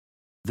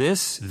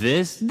This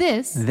is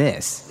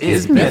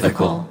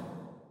Mythical.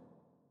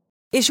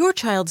 Is your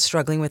child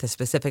struggling with a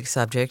specific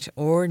subject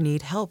or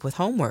need help with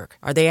homework?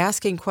 Are they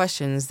asking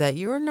questions that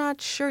you're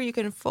not sure you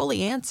can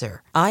fully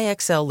answer?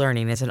 IXL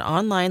Learning is an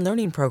online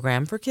learning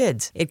program for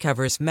kids. It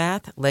covers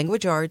math,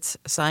 language arts,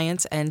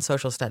 science, and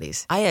social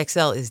studies.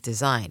 IXL is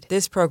designed.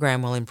 This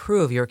program will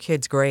improve your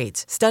kids'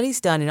 grades.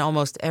 Studies done in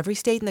almost every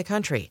state in the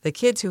country. The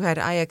kids who had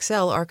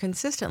IXL are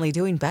consistently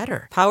doing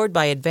better. Powered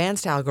by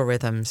advanced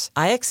algorithms,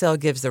 IXL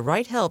gives the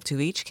right help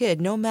to each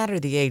kid no matter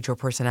the age or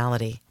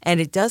personality. And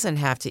it doesn't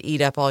have to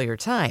eat up all your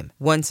time.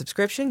 One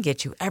subscription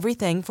gets you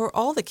everything for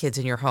all the kids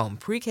in your home,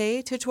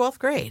 pre-K to 12th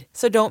grade.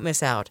 So don't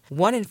miss out.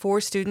 1 in 4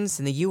 students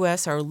in the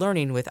U.S. are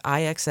learning with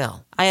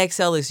IXL.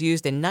 IXL is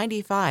used in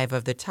 95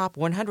 of the top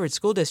 100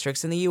 school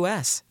districts in the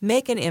U.S.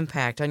 Make an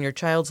impact on your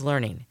child's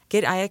learning.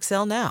 Get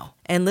IXL now.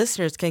 And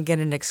listeners can get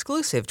an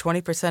exclusive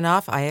 20%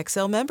 off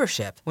IXL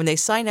membership when they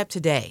sign up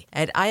today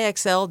at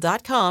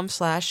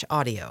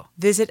IXL.com/audio.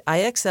 Visit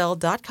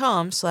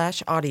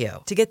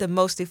IXL.com/audio to get the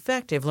most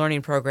effective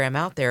learning program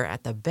out there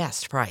at the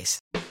best price.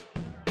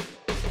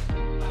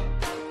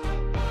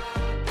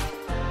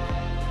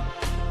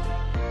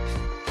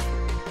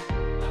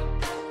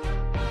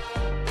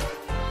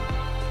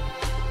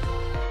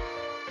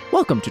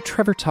 Welcome to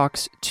Trevor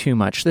Talks Too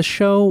Much, the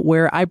show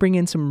where I bring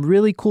in some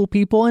really cool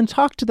people and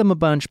talk to them a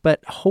bunch,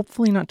 but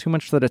hopefully not too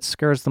much that it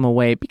scares them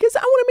away, because I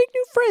want to make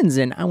new friends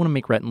and I want to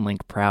make Rhett and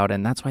Link proud,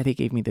 and that's why they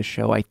gave me this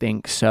show, I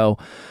think. So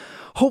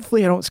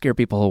hopefully I don't scare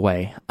people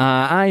away.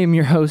 I am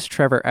your host,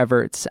 Trevor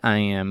Everts. I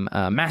am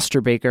a master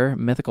baker,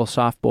 mythical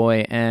soft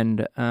boy,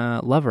 and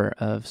lover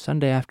of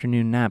Sunday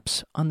afternoon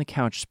naps on the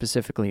couch,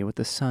 specifically with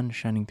the sun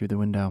shining through the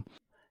window.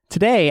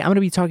 Today, I'm going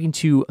to be talking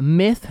to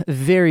Myth,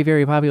 very,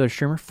 very popular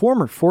streamer,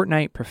 former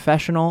Fortnite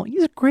professional.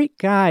 He's a great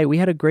guy. We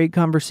had a great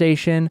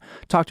conversation,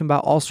 talked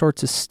about all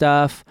sorts of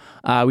stuff.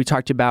 We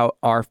talked about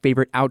our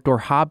favorite outdoor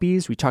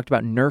hobbies. We talked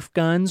about Nerf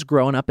guns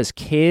growing up as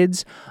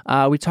kids.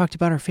 We talked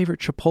about our favorite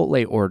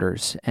Chipotle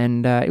orders.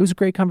 And it was a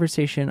great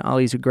conversation.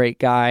 Ollie's a great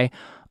guy.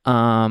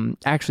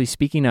 Actually,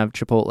 speaking of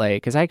Chipotle,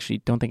 because I actually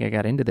don't think I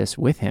got into this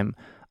with him,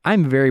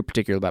 I'm very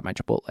particular about my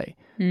Chipotle.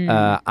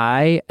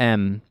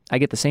 I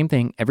get the same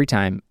thing every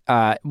time.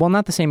 Well,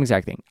 not the same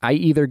exact thing. I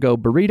either go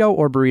burrito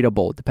or burrito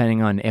bowl,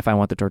 depending on if I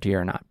want the tortilla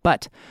or not.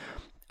 But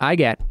I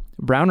get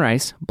brown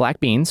rice,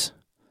 black beans,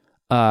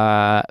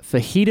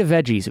 fajita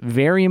veggies,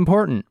 very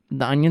important.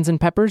 The onions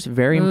and peppers,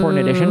 very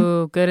important addition.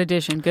 Ooh, good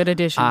addition.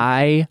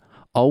 I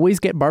always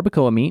get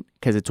barbacoa meat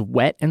because it's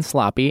wet and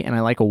sloppy, and I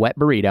like a wet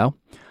burrito.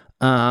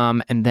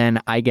 And then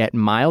I get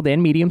mild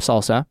and medium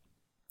salsa.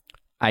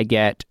 I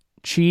get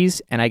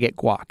cheese, and I get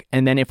guac.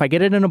 And then if I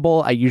get it in a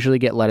bowl, I usually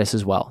get lettuce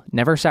as well.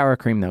 Never sour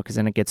cream though, because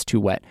then it gets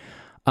too wet.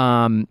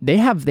 They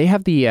have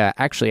the,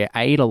 actually,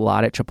 I ate a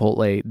lot at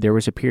Chipotle. There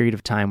was a period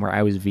of time where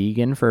I was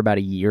vegan for about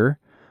a year.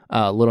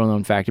 Little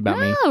known fact about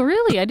me. Oh,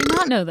 really? I did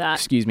not know that.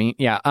 Excuse me.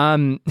 Yeah.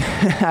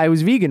 I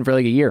was vegan for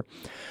like a year.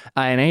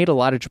 And I ate a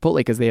lot of Chipotle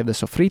because they have the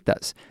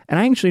sofritas. And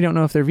I actually don't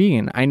know if they're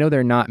vegan. I know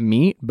they're not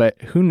meat,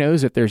 but who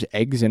knows if there's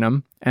eggs in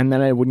them. And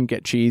then I wouldn't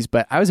get cheese.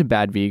 But I was a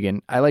bad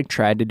vegan. I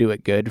tried to do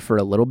it good for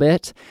a little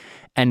bit.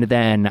 And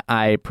then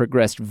I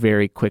progressed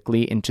very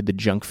quickly into the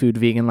junk food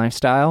vegan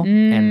lifestyle.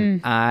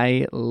 And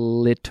I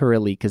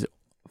literally, because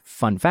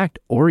fun fact,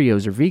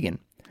 Oreos are vegan.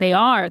 They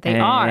are.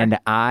 And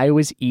I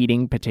was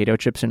eating potato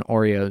chips and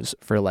Oreos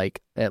for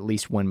at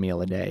least one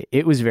meal a day.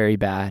 It was very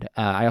bad.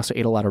 I also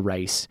ate a lot of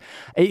rice.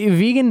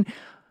 Vegan,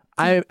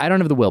 I don't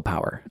have the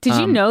willpower. Did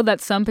you know that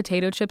some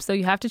potato chips, though,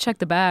 you have to check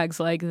the bags.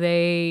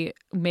 They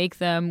make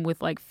them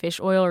with fish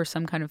oil or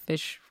some kind of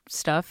fish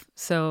stuff.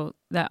 So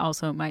that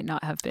also might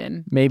not have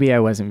been. Maybe I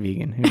wasn't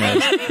vegan. Who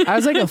knows? I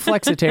was a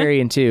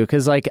flexitarian too,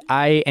 because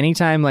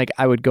anytime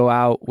I would go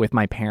out with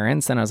my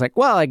parents, and I was like,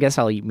 well, I guess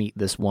I'll eat meat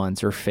this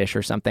once or fish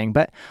or something.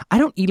 But I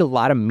don't eat a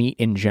lot of meat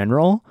in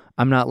general.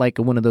 I'm not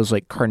one of those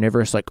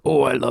carnivorous,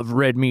 oh, I love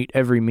red meat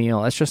every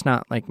meal. That's just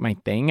not my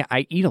thing.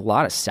 I eat a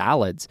lot of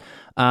salads.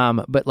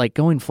 But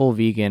going full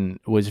vegan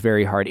was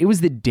very hard. It was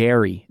the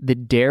dairy. The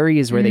dairy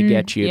is where they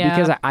get you,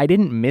 because I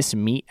didn't miss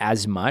meat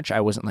as much.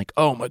 I wasn't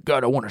oh my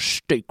God, I want a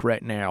steak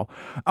right now.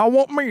 I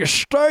want me a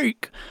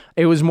steak.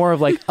 It was more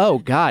of oh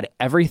God,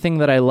 everything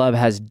that I love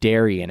has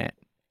dairy in it.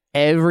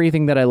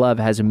 Everything that I love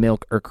has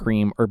milk or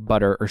cream or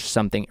butter or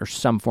something or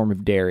some form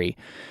of dairy,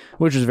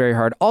 which was very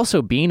hard.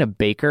 Also, being a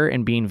baker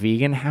and being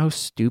vegan, how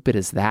stupid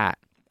is that?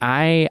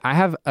 I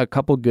have a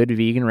couple good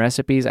vegan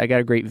recipes. I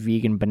got a great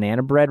vegan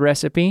banana bread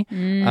recipe.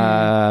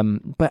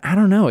 But I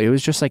don't know. It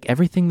was just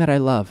everything that I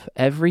love,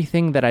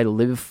 everything that I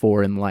live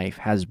for in life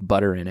has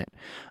butter in it.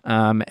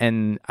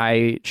 And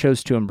I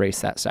chose to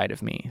embrace that side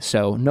of me.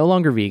 So no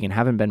longer vegan,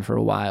 haven't been for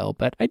a while,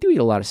 but I do eat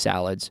a lot of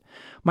salads.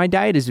 My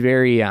diet is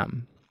very,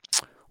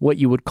 what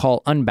you would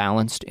call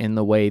unbalanced, in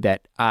the way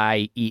that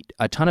I eat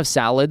a ton of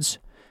salads,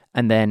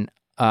 and then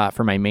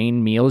for my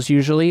main meals,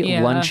 usually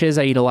lunches,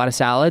 I eat a lot of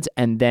salads.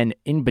 And then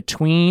in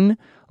between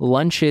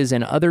lunches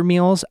and other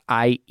meals,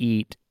 I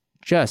eat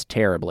just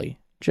terribly.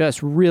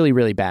 Just really,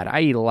 really bad. I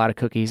eat a lot of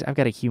cookies. I've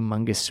got a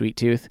humongous sweet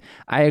tooth.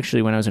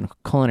 When I was in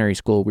culinary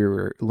school, we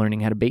were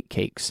learning how to bake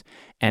cakes,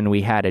 and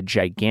we had a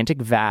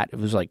gigantic vat. It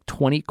was like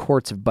 20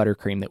 quarts of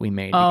buttercream that we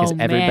made because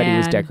everybody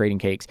was decorating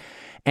cakes.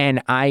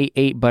 And I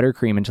ate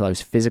buttercream until I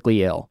was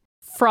physically ill.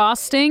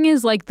 Frosting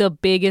is like the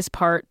biggest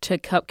part to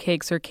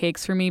cupcakes or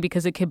cakes for me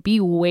because it could be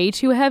way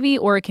too heavy,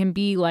 or it can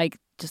be like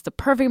just the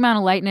perfect amount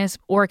of lightness,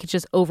 or it could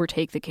just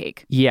overtake the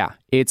cake. Yeah,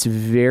 it's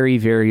very,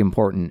 very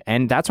important.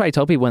 And that's why I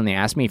tell people when they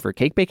ask me for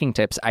cake baking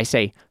tips, I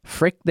say,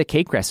 frick the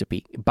cake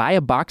recipe. Buy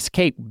a box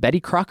cake. Betty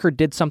Crocker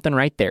did something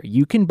right there.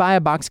 You can buy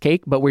a box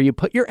cake, but where you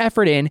put your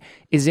effort in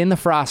is in the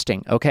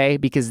frosting, okay?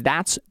 Because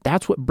that's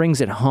what brings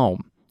it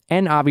home.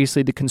 And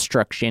obviously the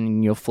construction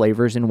and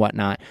flavors and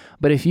whatnot.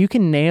 But if you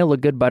can nail a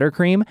good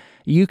buttercream,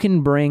 you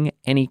can bring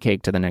any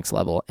cake to the next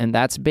level. And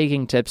that's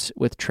Baking Tips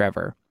with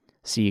Trevor.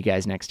 See you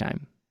guys next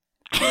time.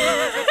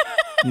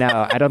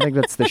 No, I don't think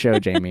that's the show,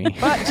 Jamie.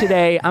 But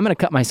today, I'm going to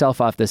cut myself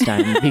off this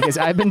time because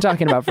I've been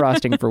talking about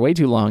frosting for way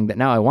too long that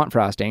now I want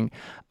frosting.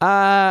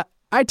 I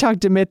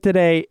talked to Myth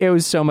today. It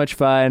was so much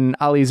fun.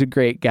 Ollie's a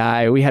great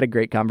guy. We had a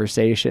great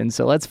conversation.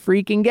 So let's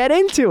freaking get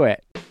into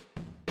it.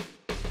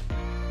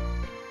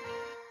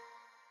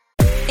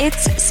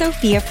 It's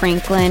Sophia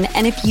Franklin,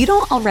 and if you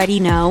don't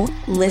already know,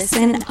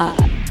 listen up.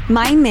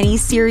 My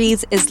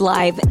mini-series is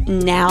live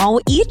now,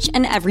 each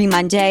and every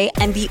Monday,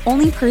 and the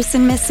only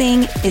person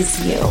missing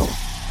is you.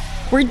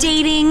 We're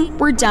dating,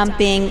 we're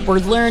dumping, we're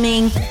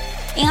learning,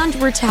 and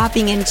we're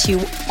tapping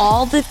into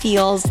all the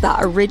feels that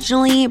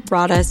originally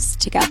brought us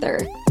together.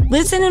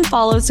 Listen and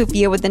follow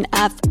Sophia with an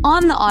F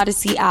on the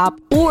Odyssey app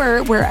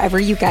or wherever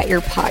you get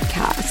your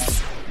podcasts.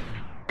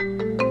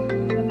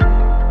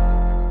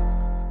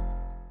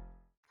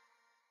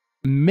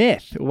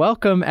 Myth.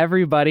 Welcome,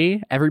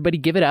 everybody. Everybody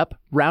give it up.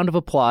 Round of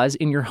applause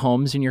in your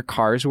homes, in your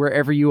cars,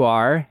 wherever you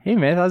are. Hey,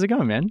 Myth, how's it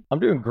going, man? I'm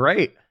doing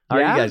great. How are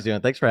you guys doing?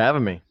 Thanks for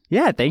having me.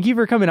 Yeah, thank you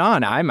for coming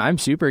on. I'm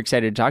super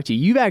excited to talk to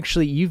you.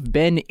 You've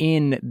been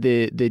in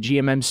the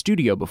GMM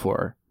studio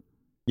before.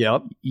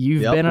 Yep.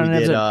 You've been on an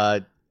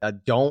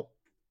episode.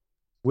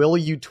 Will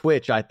you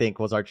Twitch, I think,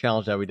 was our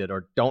challenge that we did,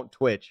 or don't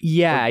Twitch.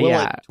 Yeah, or will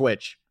it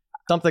Twitch.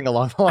 Something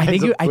along the lines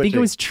I think it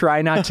was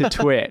try not to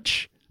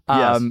Twitch.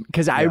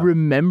 Because I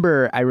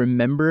remember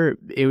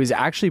it was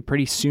actually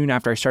pretty soon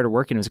after I started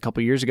working. It was a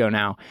couple years ago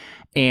now.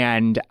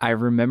 And I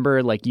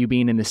remember like you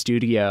being in the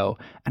studio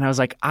and I was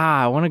like,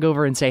 I want to go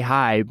over and say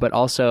hi, but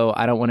also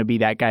I don't want to be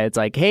that guy. It's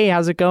like, hey,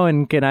 how's it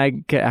going?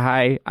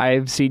 Hi,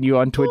 I've seen you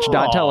on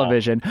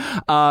Twitch.television.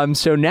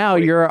 So now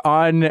you're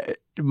on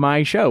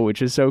my show,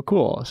 which is so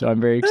cool. So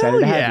I'm very excited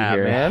to have you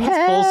here. Man.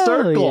 It's full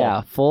circle.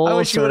 Yeah, full circle. I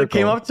wish you would have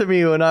came up to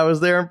me when I was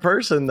there in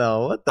person,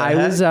 though. What the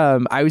heck?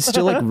 I was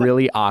still like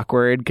really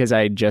awkward because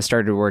I just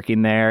started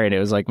working there and it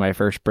was like my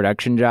first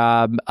production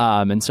job.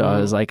 And so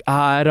I was like,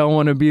 I don't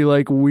want to be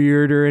like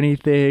weird or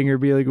anything or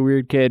be like a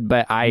weird kid.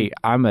 But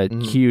I'm a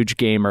huge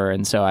gamer,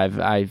 and so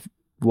I've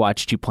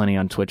watched you plenty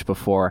on Twitch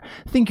before.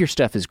 I think your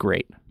stuff is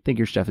great. Thank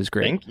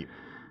you.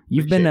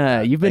 You've been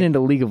into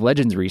League of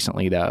Legends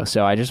recently, though,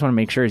 so I just want to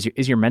make sure,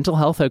 is your mental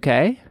health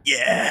okay?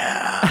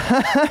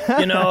 Yeah.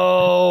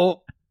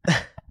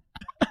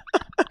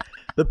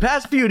 The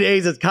past few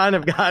days, it's kind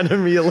of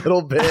gotten me a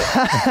little bit.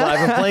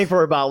 I've been playing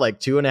for about like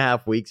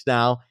 2.5 weeks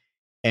now,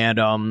 and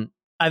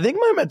I think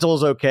my mental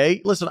is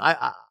okay. Listen,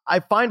 I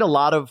find a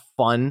lot of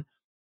fun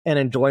and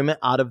enjoyment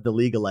out of the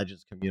League of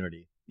Legends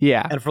community.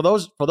 Yeah. And for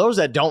those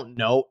that don't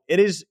know, it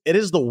is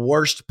the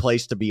worst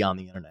place to be on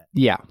the internet.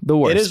 Yeah, the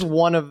worst. It is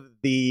one of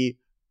the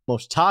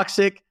most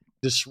toxic,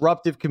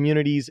 disruptive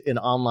communities in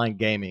online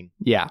gaming.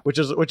 Yeah. Which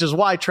is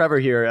why Trevor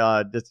here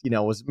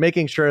was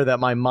making sure that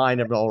my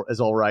mind is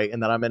all right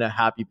and that I'm in a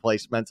happy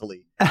place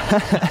mentally.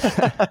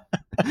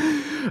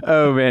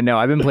 Oh man, no,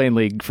 I've been playing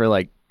League for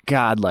like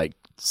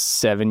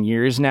 7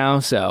 years now,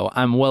 so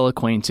I'm well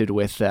acquainted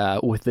with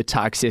the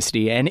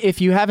toxicity. And if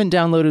you haven't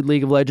downloaded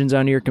League of Legends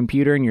onto your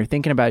computer and you're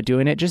thinking about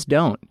doing it, just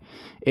don't.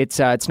 It's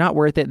not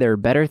worth it. There are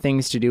better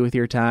things to do with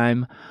your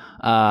time.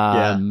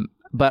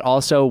 But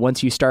also,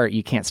 once you start,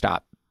 you can't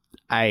stop.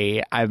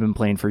 I've been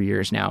playing for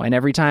years now, and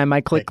every time I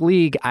click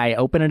League, I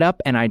open it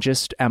up, and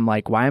I'm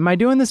like, why am I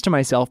doing this to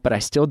myself? But I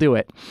still do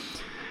it.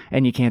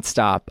 And you can't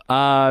stop.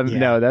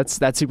 No, that's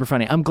super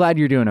funny. I'm glad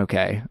you're doing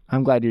okay.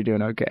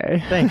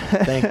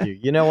 Thank you.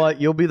 You know what?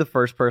 You'll be the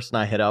first person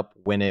I hit up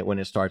when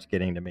it starts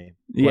getting to me.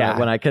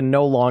 When I can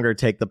no longer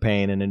take the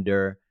pain and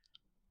endure.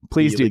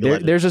 Please do.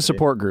 There's a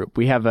support group.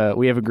 We have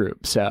a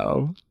group.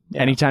 So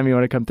anytime you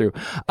want to come through,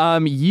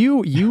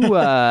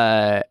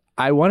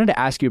 I wanted to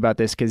ask you about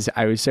this because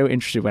I was so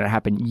interested when it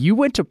happened. You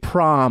went to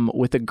prom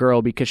with a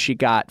girl because she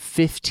got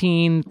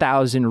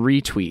 15,000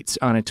 retweets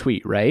on a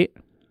tweet, right?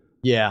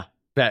 Yeah.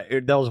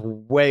 That was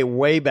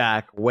way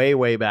back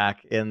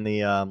in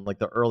the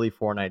the early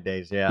Fortnite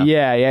days.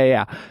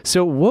 Yeah.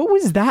 So what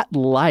was that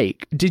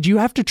like? Did you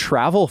have to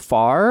travel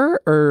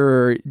far,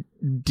 or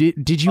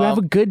did you have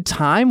a good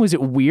time? Was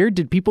it weird?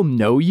 Did people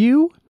know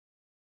you?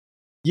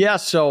 Yeah.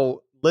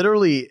 So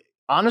literally,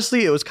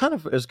 honestly, it was kind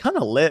of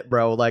lit,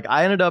 bro. Like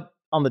I ended up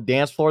on the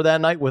dance floor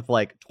that night with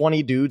like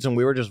 20 dudes and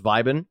we were just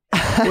vibing.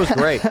 It was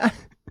great.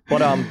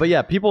 But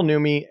yeah, people knew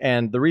me,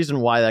 and the reason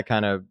why that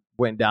kind of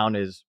went down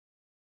is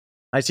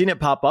I seen it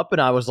pop up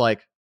and I was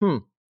like,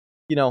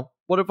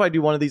 what if I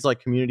do one of these like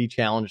community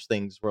challenge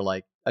things where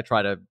like I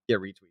try to get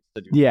retweets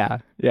to do. Yeah.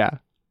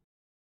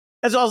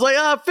 And so I was like,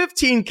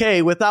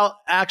 15K without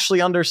actually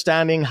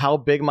understanding how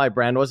big my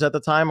brand was at the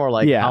time or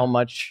like how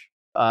much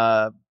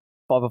of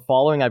a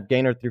following I've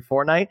gained through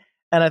Fortnite.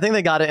 And I think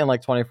they got it in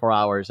like 24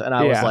 hours. And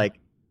I was like,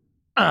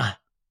 now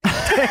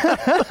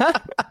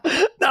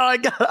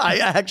I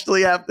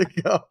actually have to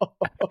go.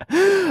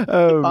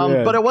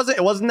 But it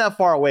wasn't that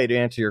far away, to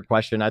answer your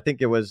question. I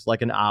think it was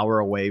like an hour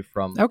away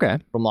from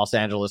Los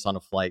Angeles on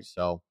a flight.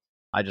 So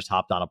I just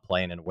hopped on a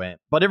plane and went.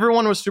 But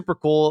everyone was super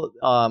cool.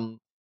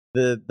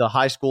 The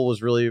high school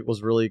was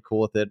really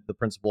cool with it. The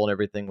principal and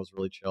everything was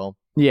really chill.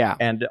 Yeah.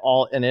 And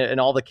all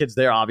the kids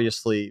there,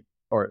 obviously,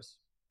 or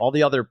all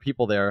the other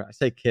people there, I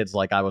say kids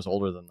like I was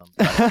older than them.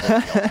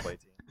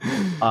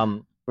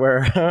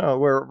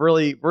 We're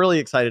really, really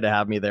excited to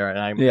have me there.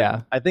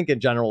 And I think in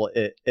general,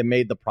 it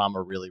made the prom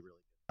a really, really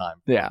good time.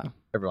 Yeah.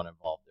 Everyone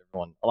involved,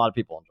 a lot of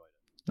people enjoyed it.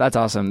 That's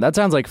awesome. That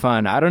sounds like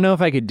fun. I don't know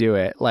if I could do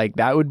it. Like,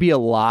 that would be a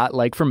lot,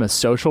 like, from a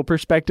social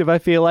perspective, I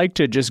feel like,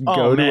 to just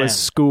go to a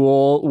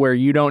school where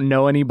you don't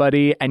know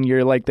anybody and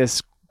you're like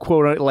this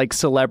quote like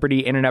celebrity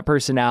internet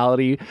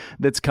personality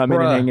that's coming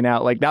and hanging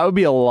out. Like, that would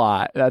be a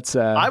lot. That's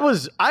I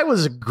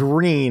was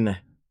green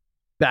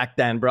back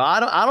then, bro.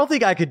 I don't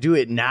think I could do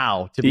it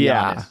now, to be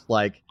honest.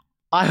 Like,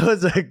 I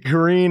was a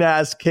green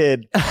ass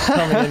kid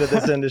coming into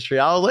this industry.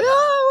 I was like,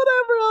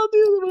 whatever, I'll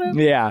do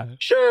whatever. Yeah.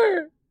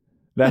 Sure.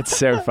 That's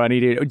so funny,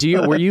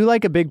 dude. Were you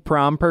like a big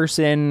prom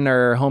person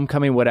or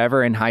homecoming,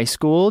 whatever, in high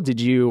school?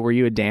 Were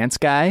you a dance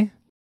guy?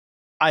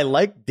 I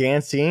like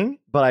dancing,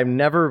 but I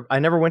never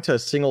went to a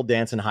single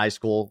dance in high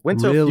school.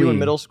 Went to a few in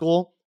middle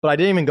school, but I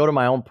didn't even go to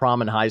my own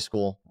prom in high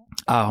school.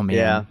 Oh man.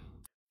 Yeah.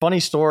 Funny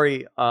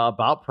story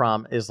about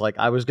prom is like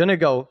I was gonna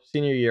go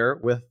senior year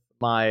with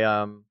my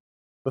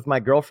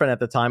girlfriend at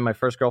the time, my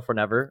first girlfriend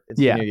ever in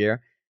senior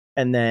year,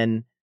 and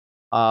then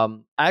I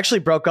actually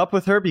broke up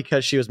with her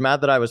because she was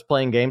mad that I was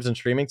playing games and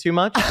streaming too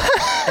much.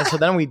 And so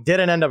then we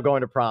didn't end up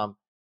going to prom.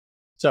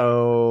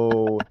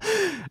 So...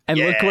 And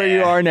look where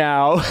you are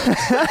now.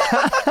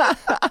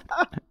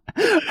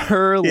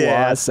 Her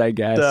loss, I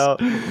guess. So,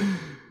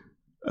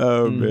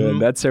 man,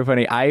 that's so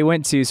funny.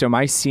 So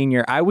my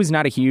senior, I was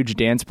not a huge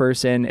dance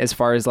person as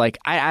far as like,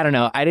 I don't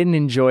know. I didn't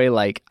enjoy,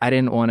 like, I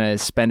didn't want to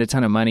spend a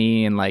ton of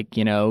money and like,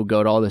 go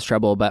to all this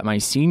trouble. But my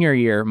senior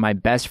year, my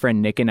best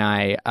friend Nick and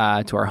I,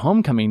 to our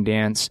homecoming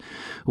dance,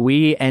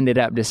 we ended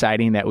up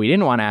deciding that we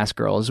didn't want to ask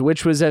girls,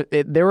 which was,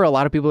 there were a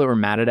lot of people that were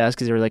mad at us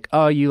because they were like,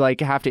 oh, you like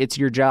have to, it's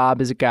your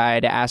job as a guy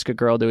to ask a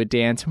girl to a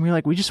dance. And we were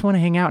like, we just want to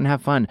hang out and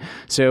have fun.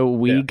 So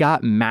we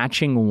got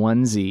matching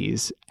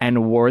onesies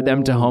and wore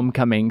them to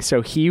homecoming.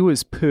 So he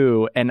was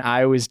Pooh and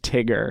I was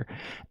Tigger.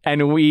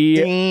 And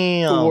we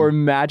wore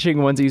matching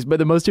onesies. But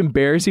the most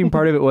embarrassing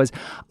part of it was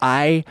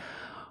I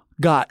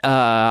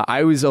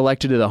was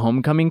elected to the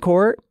homecoming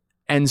court.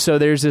 And so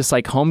there's this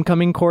like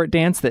homecoming court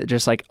dance that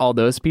just like all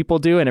those people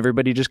do, and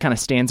everybody just kind of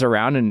stands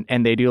around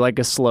and they do like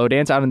a slow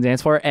dance out on the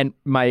dance floor. And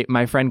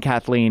my friend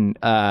Kathleen,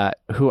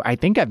 who I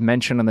think I've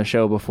mentioned on the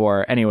show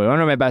before, anyway,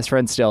 one of my best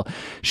friends still,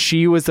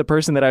 she was the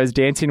person that I was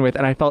dancing with,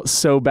 and I felt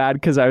so bad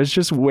because I was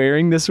just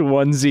wearing this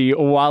onesie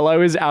while I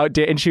was out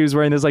and she was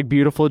wearing this like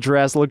beautiful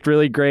dress, looked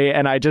really great,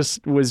 and I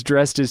just was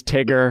dressed as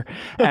Tigger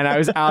and I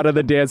was out on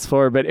the dance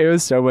floor. But it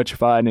was so much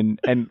fun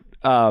and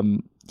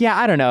yeah,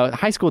 I don't know.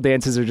 High school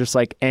dances are just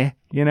like,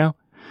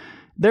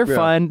 they're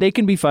fun. They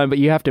can be fun, but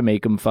you have to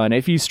make them fun.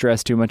 If you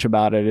stress too much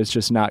about it, it's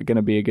just not going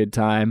to be a good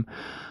time.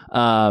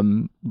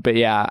 But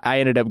yeah,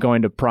 I ended up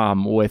going to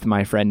prom with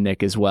my friend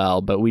Nick as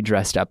well, but we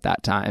dressed up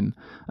that time.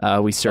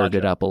 We served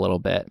it up a little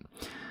bit.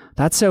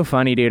 That's so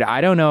funny, dude.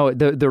 I don't know.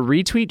 The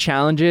retweet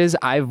challenges,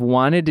 I've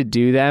wanted to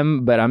do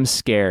them, but I'm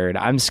scared.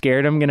 I'm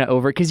going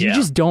to because you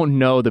just don't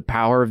know the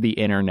power of the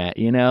internet,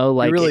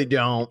 Like, you really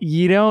don't.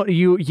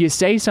 You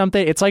say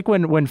something. It's like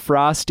when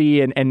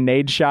Frosty and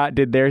Nadeshot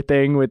did their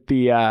thing with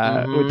the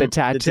tattoo. The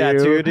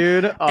tattoo,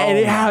 dude. Oh, and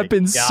it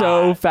happened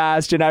so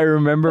fast. And I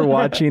remember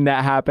watching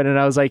that happen. And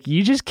I was like,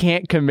 you just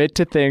can't commit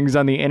to things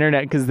on the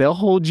internet because they'll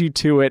hold you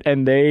to it.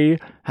 And they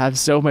have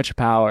so much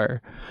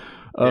power.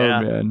 Oh,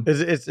 man.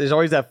 It's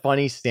always that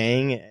funny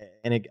saying,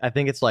 and I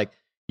think it's like,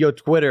 yo,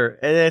 Twitter.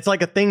 It's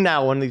like a thing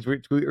now when these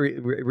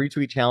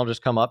retweet challenges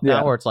come up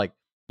now, where it's like,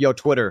 yo,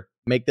 Twitter,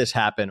 make this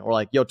happen. Or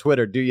like, yo,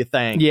 Twitter, do your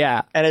thing.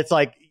 Yeah. And it's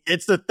like,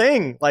 it's the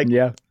thing. Like,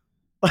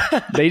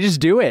 they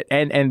just do it.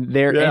 And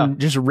they're and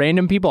just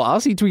random people.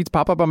 I'll see tweets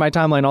pop up on my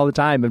timeline all the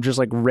time of just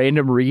like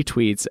random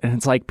retweets. And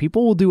it's like,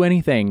 people will do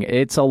anything.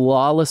 It's a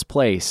lawless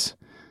place.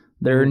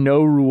 There are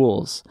no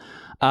rules.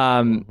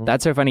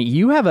 That's so funny.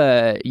 You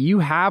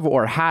have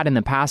or had in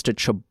the past a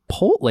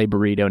Chipotle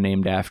burrito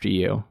named after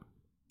you.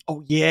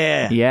 Oh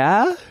yeah.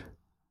 Yeah?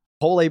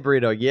 Chipotle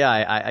burrito. Yeah,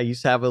 I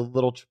used to have a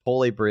little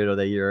Chipotle burrito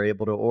that you're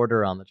able to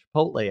order on the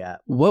Chipotle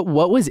app. What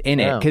was in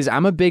it? Yeah. Because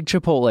I'm a big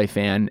Chipotle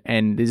fan,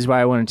 and this is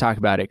why I want to talk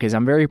about it, because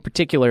I'm very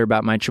particular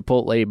about my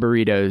Chipotle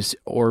burritos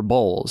or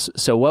bowls.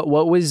 So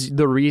what was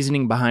the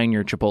reasoning behind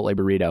your Chipotle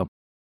burrito?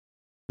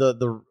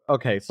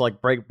 Okay, so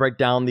like break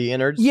down the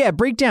innards. Yeah,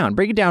 break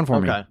it down for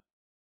me. Okay.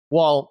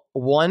 Well,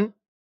 one,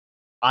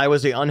 I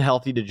was an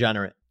unhealthy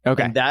degenerate.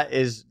 Okay. And that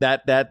is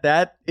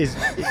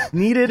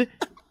needed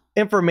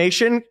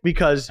information,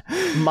 because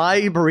my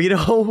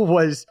burrito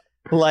was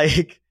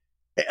like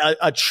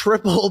a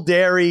triple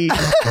dairy.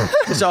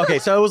 So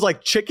it was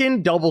like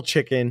double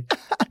chicken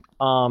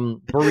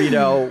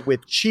burrito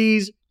with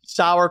cheese,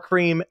 sour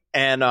cream,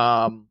 and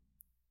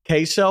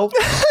queso.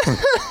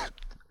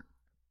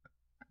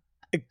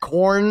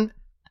 Corn,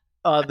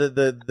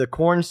 the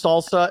corn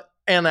salsa.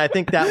 And I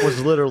think that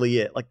was literally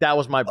it. Like, that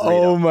was my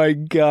burrito. Oh my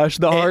gosh,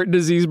 the heart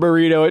disease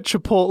burrito at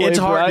Chipotle, it's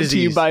heart brought to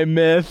you disease. by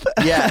Myth.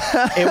 Yeah,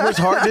 it was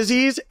heart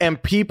disease,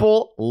 and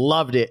people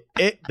loved it.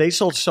 They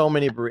sold so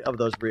many of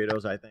those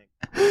burritos. I think.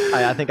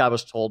 I think I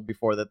was told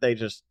before that they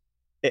just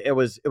it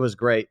was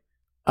great.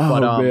 Oh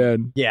But,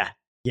 man,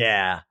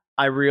 yeah.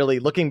 I really,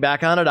 looking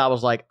back on it, I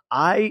was like,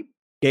 I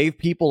gave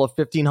people a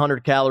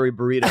 1,500 calorie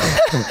burrito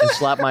and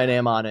slapped my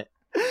name on it.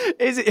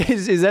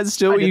 is that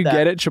still I what did you that.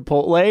 get at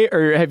Chipotle,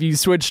 or have you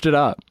switched it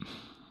up?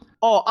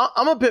 Oh,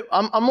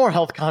 I'm more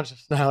health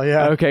conscious now.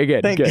 Yeah. Okay,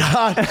 good. Thank good.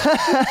 God.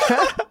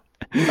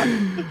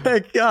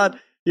 Thank God.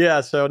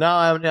 Yeah. So now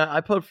I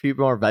put a few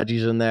more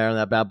veggies in there and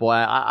that bad boy.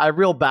 I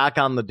reel back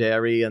on the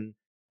dairy and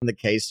the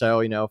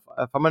queso. You know,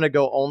 if I'm gonna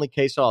go only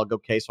queso, I'll go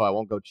queso. I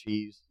won't go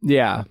cheese.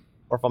 Yeah.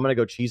 Or if I'm gonna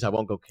go cheese, I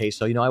won't go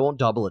queso. You know, I won't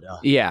double it up.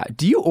 Yeah.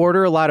 Do you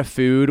order a lot of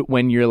food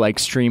when you're like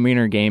streaming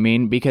or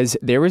gaming? Because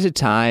there was a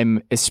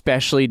time,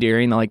 especially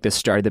during the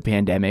start of the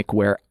pandemic,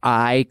 where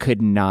I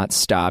could not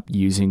stop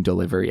using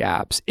delivery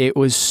apps.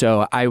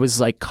 I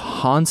was like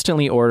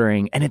constantly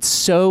ordering, and it's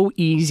so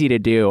easy to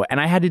do.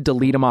 And I had to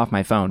delete them off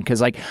my phone because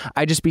like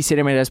I'd just be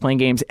sitting at my desk playing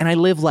games, and I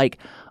live like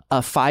a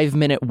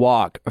 5-minute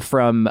walk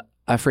from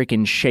a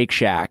freaking Shake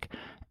Shack,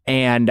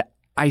 and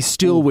I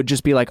still would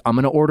just be like, I'm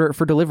going to order it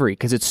for delivery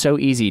because it's so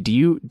easy. Do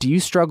you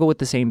struggle with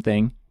the same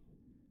thing?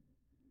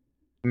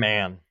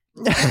 Man.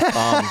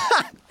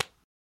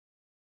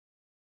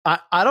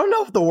 I don't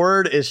know if the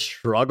word is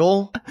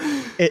struggle.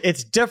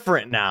 It's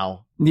different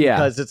now. Yeah.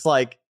 Because it's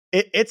like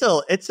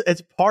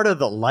it's part of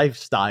the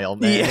lifestyle,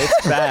 man. Yeah.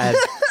 It's bad.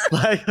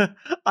 Like,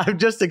 I've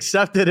just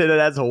accepted it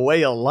as a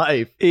way of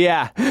life.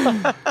 Yeah.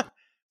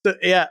 So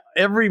yeah,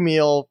 every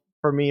meal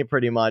for me,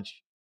 pretty much.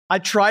 I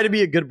try to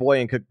be a good boy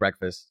and cook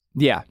breakfast,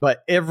 Yeah.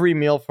 but every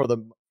meal for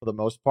the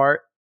most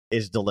part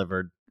is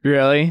delivered.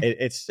 Really?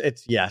 It's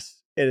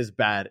yes, it is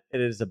bad.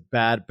 It is a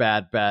bad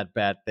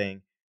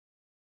thing.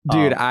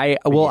 Dude, I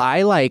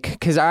like,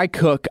 because I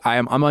cook,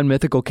 I'm on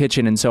Mythical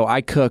Kitchen, and so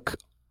I cook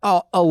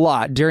a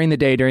lot during the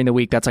day, during the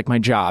week. That's like my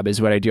job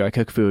is what I do. I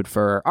cook food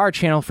for our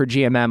channel, for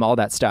GMM, all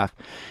that stuff.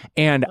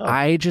 And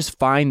I just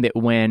find that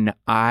when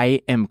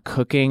I am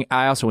cooking,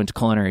 I also went to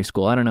culinary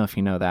school. I don't know if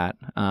you know that.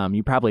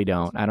 You probably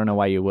don't. I don't know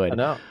why you would.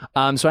 I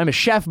know. So I'm a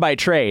chef by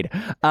trade.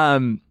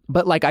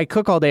 But like I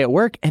cook all day at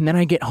work, and then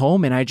I get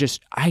home and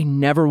I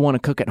never want to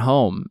cook at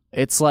home.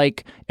 It's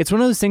like, it's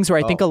one of those things where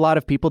I think a lot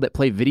of people that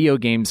play video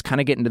games kind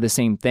of get into the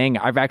same thing.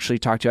 I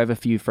have a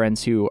few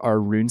friends who are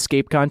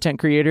RuneScape content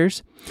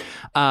creators.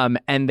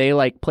 And they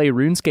like play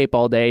RuneScape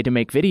all day to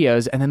make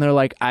videos. And then they're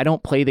like, I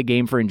don't play the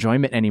game for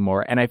enjoyment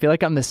anymore. And I feel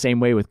like I'm the same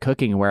way with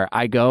cooking, where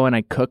I go and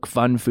I cook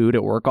fun food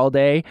at work all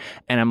day,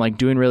 and I'm like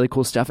doing really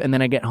cool stuff. And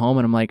then I get home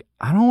and I'm like,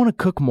 I don't want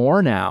to cook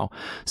more now.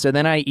 So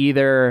then I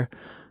either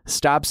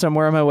stop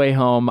somewhere on my way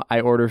home, I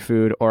order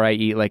food, or I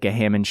eat like a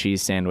ham and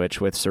cheese sandwich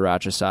with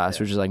sriracha sauce,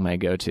 which is like my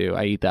go-to.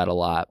 I eat that a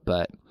lot,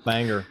 but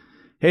Banger.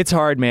 it's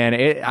hard, man.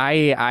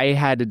 I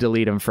had to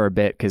delete them for a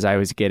bit because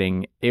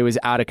it was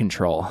out of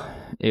control.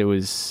 I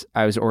was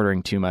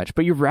ordering too much.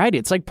 But you're right.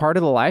 It's like part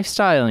of the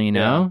lifestyle, you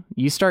know?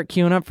 You start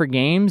queuing up for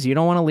games. You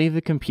don't want to leave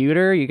the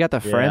computer. You got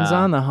the friends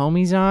on, the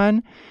homies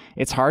on.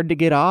 It's hard to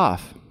get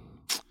off.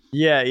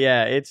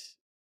 Yeah.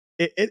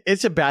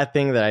 It's a bad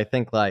thing that I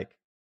think, like,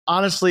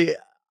 honestly,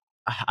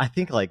 I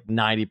think like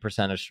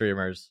 90% of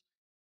streamers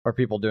or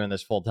people doing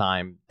this full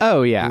time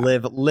Oh, yeah.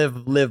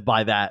 live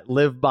by that.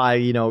 Live by,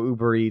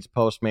 Uber Eats,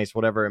 Postmates,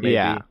 whatever it may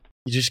Yeah. be.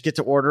 You just get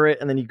to order it,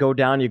 and then you go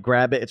down, you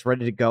grab it, it's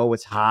ready to go,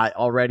 it's hot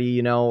already,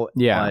 Yeah.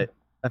 But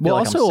I feel Well,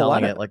 like also I'm a selling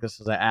lot it of- like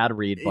this is an ad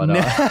read, but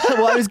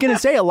Well, I was going to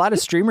say a lot of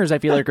streamers I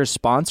feel like are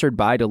sponsored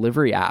by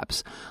delivery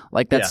apps.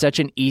 Like that's such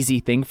an easy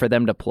thing for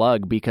them to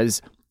plug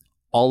because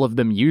all of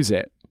them use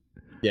it.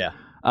 yeah,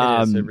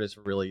 it is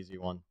a really easy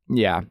one.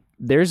 Yeah.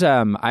 There's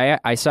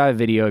I saw a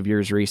video of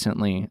yours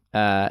recently,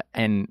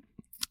 and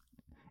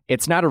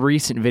it's not a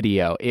recent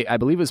video. I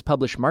believe it was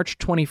published March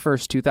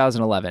 21st,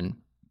 2011.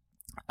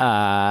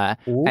 And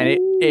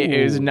it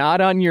is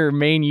not on your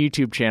main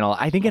YouTube channel.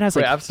 I think it has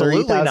like Wait,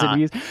 absolutely 30,000 not.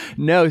 views.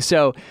 No,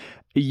 so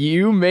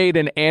you made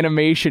an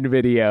animation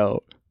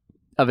video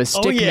of a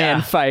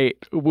Stickman fight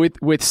with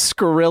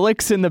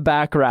Skrillex in the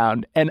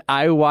background, and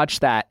I watched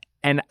that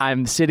And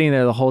I'm sitting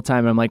there the whole time.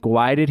 And I'm like,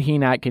 why did he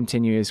not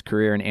continue his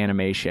career in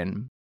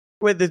animation?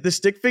 Wait, the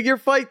stick figure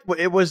fight?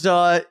 It was it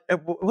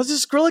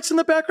Skrillex in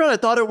the background? I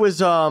thought it was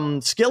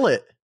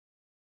Skillet.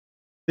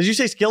 Did you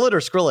say Skillet or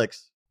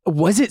Skrillex?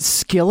 Was it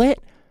Skillet?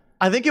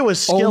 I think it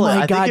was Skillet. Oh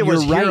my I God, think it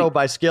was you're Hero right.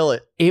 by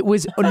Skillet. It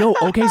was no,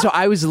 okay, so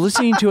I was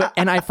listening to it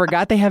and I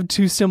forgot they have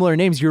two similar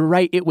names. You're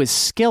right, it was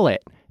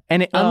Skillet.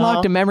 And it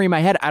unlocked a memory in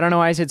my head. I don't know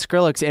why I said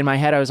Skrillex. In my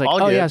head, I was like,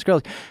 yeah,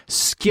 Skrillex.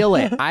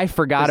 Skillet. I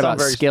forgot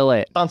about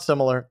Skillet. Sounds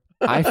similar.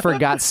 I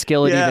forgot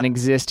Skillet even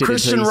existed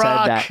Christian until you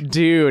Rock. said that.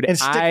 Dude, And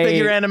stick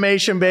figure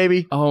animation,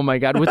 baby. Oh my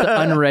God, with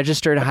the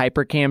unregistered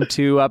Hypercam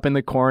 2 up in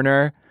the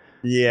corner.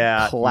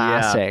 Yeah.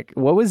 Classic.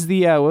 What was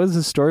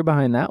the story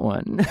behind that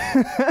one?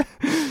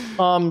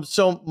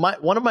 So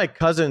one of my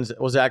cousins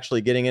was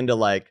actually getting into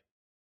like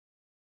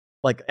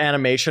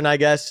animation, I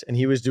guess, and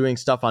he was doing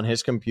stuff on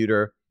his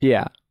computer.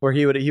 Yeah. Where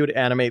he would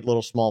animate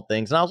little small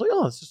things. And I was like,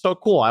 oh, this is so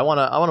cool. I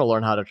wanna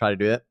learn how to try to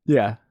do it.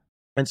 Yeah.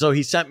 And so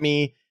he sent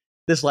me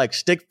this like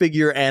stick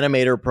figure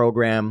animator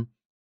program,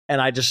 and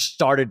I just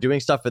started doing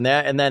stuff in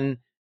there. And then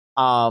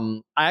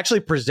I actually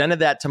presented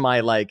that to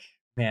my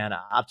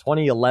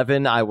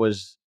 2011, I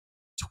was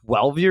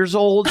 12 years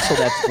old. So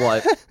that's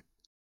what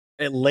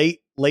at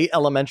late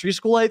elementary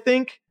school, I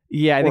think.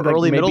 Yeah, I think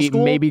early middle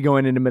school. Maybe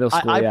going into middle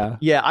school.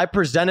 I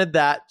presented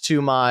that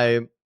to my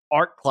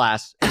art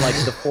class in like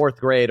the 4th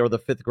grade or the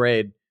 5th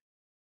grade.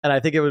 And I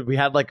think we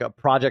had like a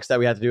projects that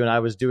we had to do, and I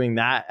was doing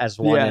that as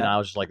one. And I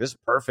was just like, this is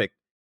perfect.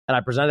 And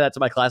I presented that to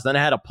my class. Then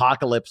I had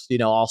Apocalypse,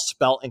 all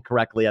spelt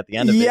incorrectly at the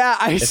end of it. Yeah,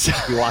 I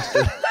saw. You watched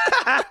it.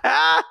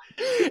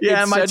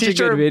 Yeah, It's my such a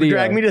teacher good video.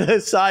 dragged me to the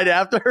side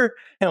after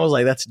and was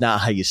like, that's not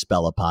how you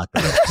spell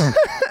Apocalypse.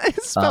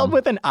 It's spelled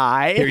with an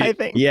I, I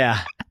think. Yeah.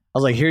 I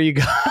was like, here you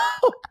go.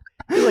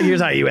 He's like,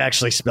 here's how you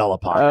actually spell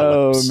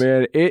Apocalypse. Oh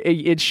man,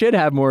 it should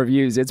have more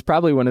views. It's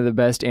probably one of the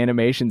best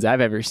animations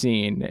I've ever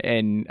seen,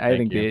 and I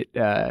think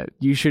that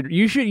you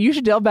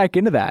should delve back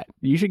into that.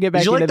 You should get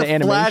back into the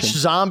animation. Flash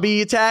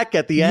zombie attack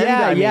at the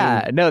end.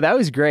 Yeah, no, that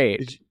was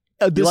great.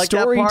 The like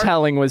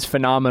storytelling was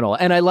phenomenal,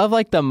 and I love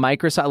like the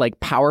Microsoft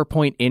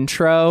PowerPoint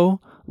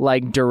intro,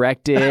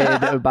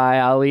 directed by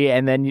Ali,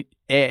 and then.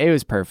 It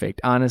was perfect,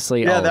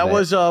 honestly. Yeah, that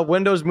was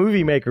Windows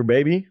Movie Maker,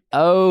 baby.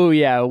 Oh,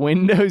 yeah,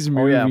 Windows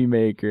Movie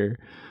Maker.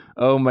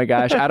 Oh, my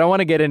gosh. I don't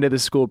want to get into the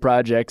school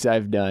projects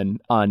I've done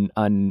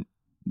on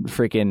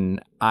freaking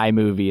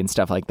iMovie and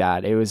stuff like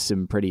that. It was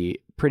some pretty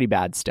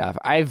bad stuff.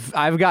 I've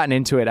gotten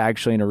into it,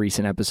 actually, in a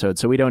recent episode,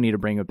 so we don't need to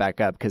bring it back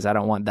up because I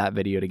don't want that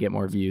video to get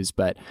more views,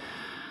 but...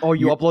 Oh,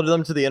 you uploaded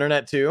them to the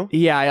internet, too?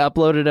 Yeah, I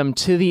uploaded them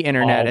to the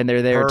internet, and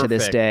they're there to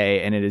this perfect.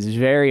 day, and it is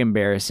very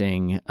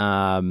embarrassing.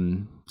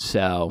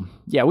 So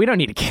yeah, we don't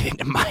need to get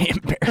into my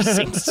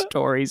embarrassing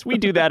stories. We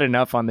do that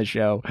enough on the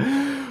show.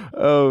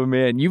 Oh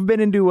man, you've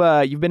been into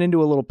a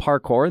little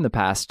parkour in the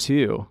past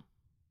too.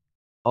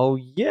 Oh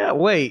yeah,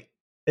 wait.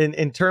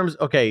 In terms,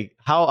 okay,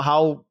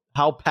 how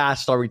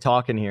past are we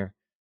talking here?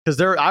 Because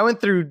I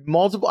went through 2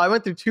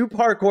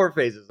 parkour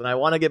phases, and I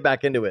want to get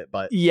back into it.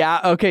 But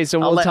yeah, okay. So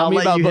tell me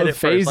about both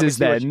phases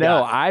then.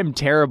 No, I'm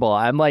terrible.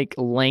 I'm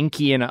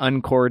lanky and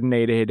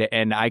uncoordinated,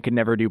 and I could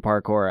never do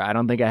parkour. I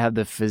don't think I have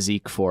the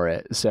physique for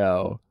it.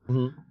 So,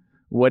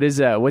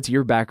 what's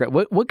your background?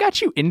 What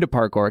got you into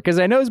parkour? Because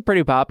I know it's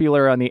pretty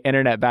popular on the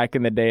internet back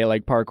in the day,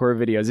 like parkour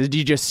videos. Did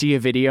you just see a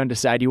video and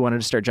decide you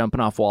wanted to start jumping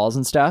off walls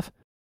and stuff?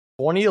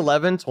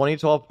 2011,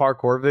 2012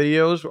 parkour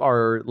videos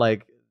are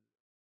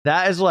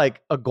that is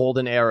a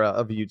golden era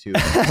of YouTube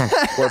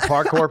where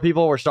parkour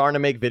people were starting to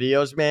make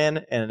videos,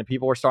 man, and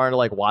people were starting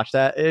to watch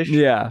that ish.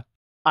 Yeah.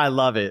 I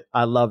love it.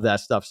 I love that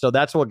stuff. So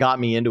that's what got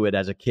me into it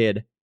as a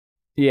kid.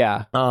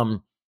 Yeah.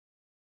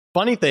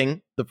 Funny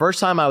thing, the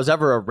first time I was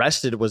ever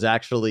arrested was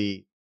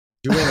actually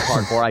doing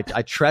parkour.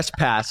 I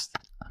trespassed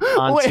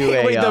onto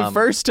the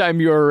first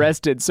time you were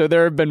arrested. So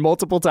there have been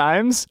multiple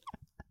times?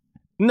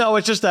 No,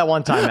 it's just that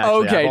one time.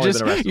 Actually.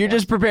 Okay, you're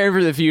just preparing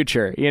for the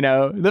future.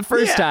 The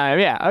first time.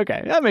 Yeah,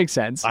 okay, that makes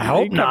sense. I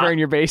hope not. Covering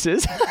your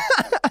bases.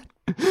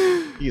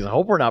 Jeez, I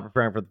hope we're not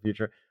preparing for the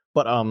future.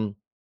 But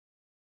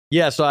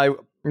yeah.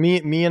 So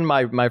me and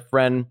my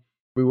friend,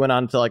 we went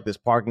on to this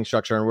parking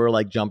structure, and we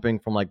were jumping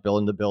from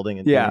building to building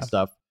and doing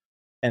stuff.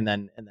 And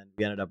then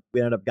we ended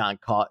up getting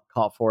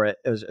caught for it.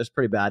 It was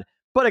pretty bad,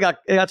 but it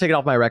got taken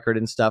off my record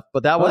and stuff.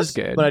 But that was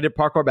good. When I did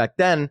parkour back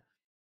then.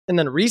 And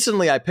then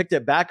recently I picked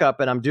it back up,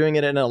 and I'm doing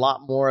it in a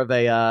lot more of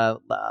a,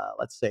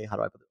 let's say, how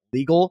do I put it?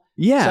 Legal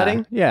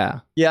setting.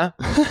 Yeah. Yeah.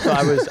 So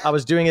I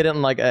was doing it in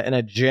in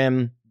a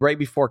gym right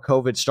before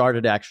COVID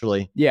started,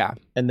 actually. Yeah.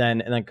 And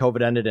then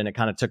COVID ended, and it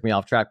kind of took me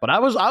off track. But I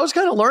was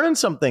kind of learning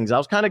some things. I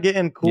was kind of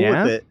getting cool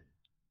with it.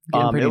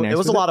 It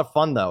was a lot of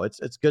fun though.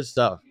 It's good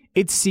stuff.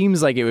 It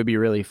seems like it would be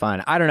really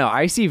fun. I don't know.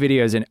 I see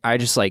videos and I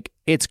just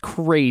it's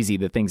crazy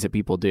the things that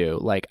people do.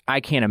 I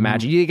can't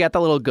imagine. You got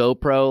the little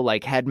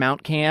GoPro head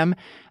mount cam,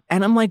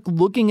 and I'm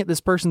looking at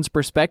this person's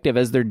perspective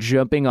as they're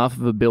jumping off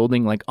of a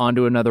building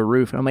onto another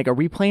roof. And I'm are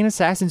we playing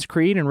Assassin's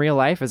Creed in real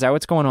life? Is that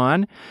what's going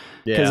on?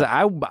 Because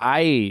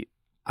the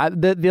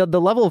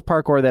level of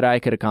parkour that I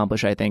could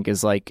accomplish, I think,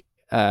 is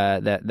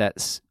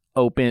that's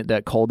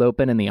the cold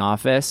open in The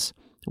Office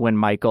when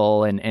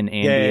Michael and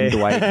Andy and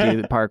Dwight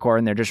do the parkour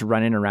and they're just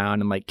running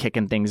around and like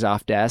kicking things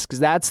off desks.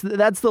 That's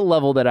the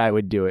level that I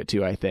would do it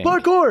to, I think.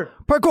 Parkour.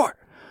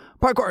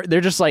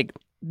 They're just like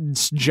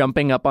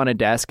jumping up on a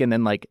desk and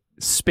then like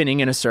spinning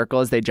in a circle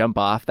as they jump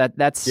off.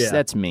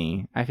 That's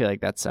me. I feel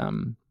like that's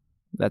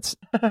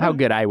how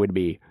good I would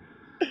be.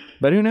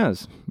 But who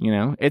knows? You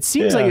know, it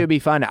seems like it would be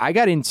fun. I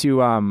got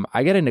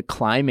into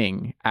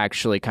climbing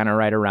actually kind of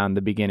right around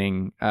the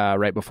beginning,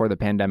 right before the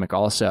pandemic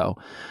also.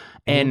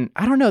 And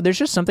I don't know, there's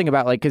just something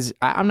about like, cause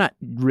I'm not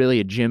really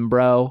a gym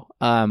bro.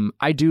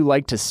 I do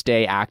like to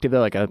stay active.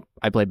 Like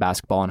I played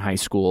basketball in high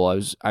school.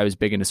 I was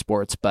big into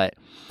sports, but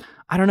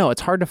I don't know.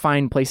 It's hard to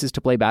find places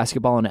to play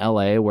basketball in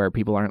LA where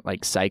people aren't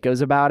like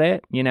psychos about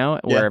it, you know,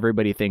 where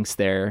everybody thinks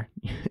they're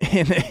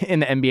in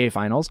the NBA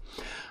finals.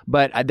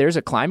 But there's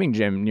a climbing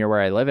gym near where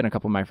I live and a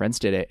couple of my friends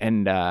did it.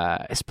 And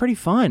it's pretty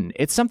fun.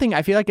 It's something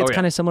I feel like it's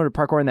kind of similar to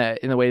parkour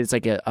in the way it's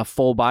like a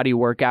full body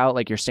workout.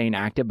 Like you're staying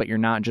active, but you're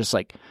not just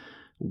like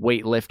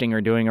weightlifting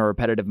or doing a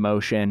repetitive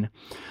motion.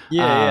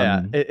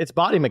 It's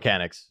body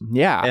mechanics.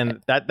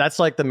 And that's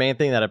like the main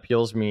thing that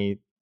appeals me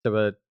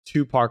to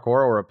parkour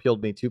or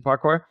appealed me to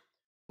parkour.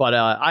 But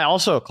I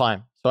also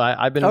climb. So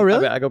I've been. Oh,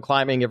 really? I go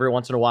climbing every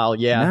once in a while.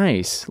 Yeah.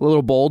 Nice.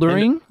 Little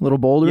bouldering.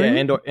 Yeah,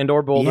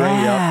 indoor bouldering.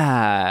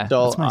 Yeah. Yep.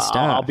 So that's my stuff.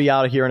 I'll be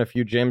out here in a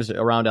few gyms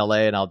around LA,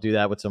 and I'll do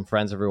that with some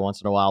friends every once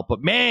in a while.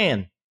 But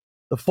man,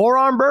 the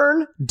forearm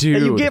burn that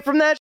you get from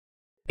that.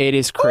 It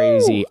is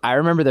crazy. Ooh. I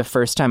remember the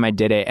first time I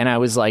did it and I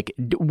was like,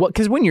 what?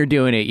 Because when you're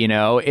doing it, you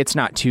know, it's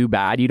not too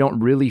bad. You don't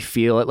really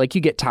feel it. Like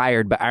you get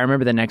tired. But I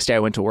remember the next day I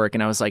went to work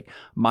and I was like,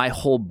 my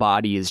whole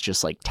body is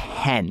just like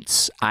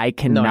tense. I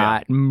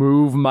cannot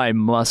move my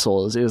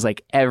muscles. It was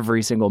like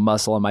every single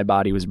muscle in my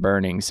body was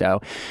burning. So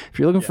if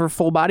you're looking for a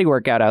full body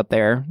workout out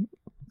there,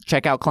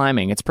 check out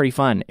climbing. It's pretty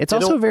fun. It's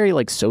also a very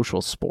like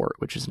social sport,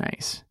 which is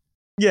nice.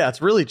 Yeah,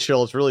 it's really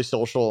chill. It's really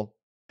social.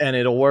 And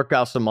it'll work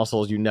out some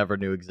muscles you never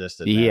knew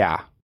existed. Man.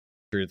 Yeah.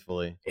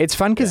 Truthfully, it's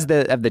fun because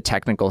of the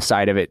technical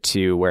side of it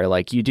too, where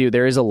like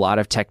there is a lot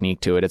of technique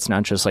to it. It's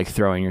not just like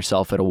throwing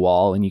yourself at a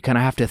wall, and you kind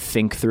of have to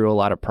think through a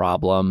lot of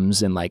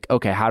problems and like,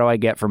 okay, how do I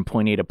get from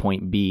point A to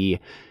point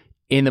B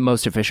in the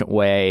most efficient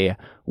way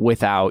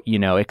without, you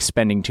know,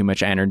 expending too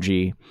much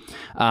energy.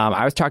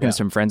 I was talking to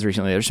some friends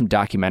recently. There's some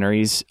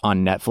documentaries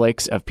on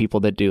Netflix of people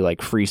that do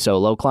like free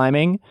solo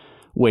climbing,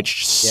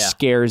 which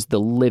scares the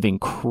living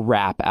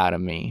crap out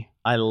of me.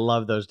 I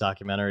love those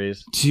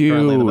documentaries. Dude.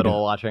 Currently in the middle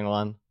of watching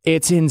one.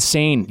 It's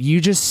insane.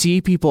 You just see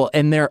people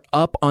and they're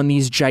up on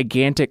these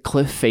gigantic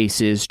cliff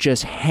faces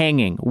just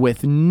hanging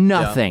with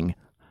nothing. Yeah.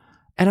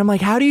 And I'm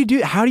like, how do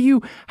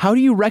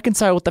you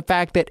reconcile with the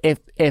fact that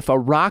if a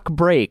rock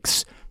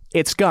breaks,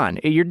 it's gone.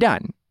 You're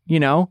done. You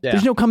know,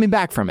 there's no coming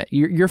back from it.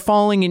 You're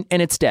falling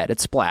and it's dead.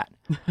 It's splat.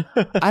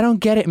 I don't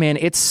get it, man.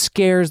 It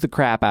scares the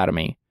crap out of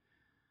me.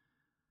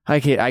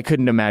 I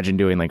couldn't imagine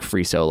doing like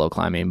free solo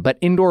climbing, but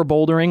indoor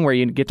bouldering where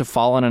you get to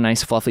fall on a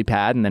nice fluffy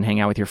pad and then hang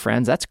out with your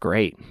friends. That's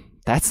great.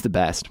 That's the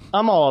best.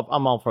 I'm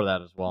all for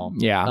that as well.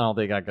 Yeah. I don't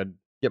think I could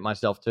get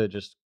myself to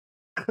just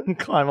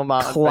climb a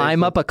mountain.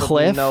 Climb up a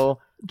cliff.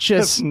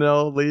 Just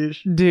no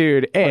leash.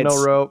 Dude, it's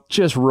no rope.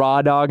 Just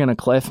raw dog on a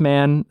cliff,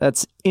 man.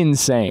 That's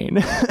insane.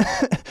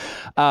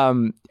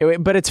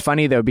 But it's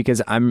funny though,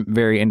 because I'm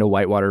very into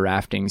whitewater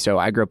rafting. So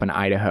I grew up in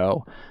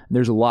Idaho.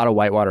 There's a lot of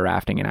whitewater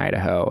rafting in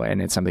Idaho,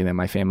 and it's something that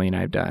my family and I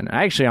have done.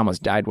 I actually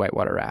almost died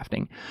whitewater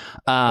rafting.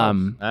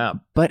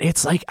 But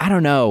it's like, I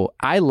don't know.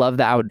 I love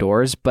the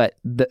outdoors, but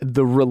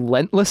the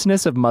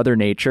relentlessness of Mother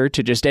Nature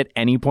to just at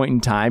any point in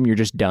time, you're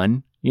just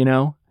done, you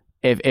know?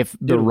 If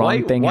the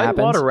wrong thing happens.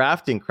 Whitewater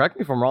rafting, correct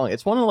me if I'm wrong,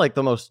 it's one of like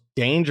the most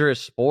dangerous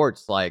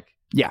sports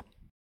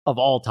of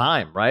all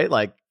time, right?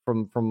 Like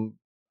from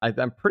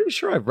I'm pretty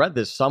sure I've read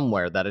this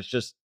somewhere that it's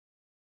just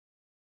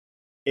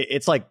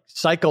it's like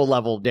psycho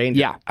level danger.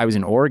 Yeah, I was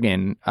in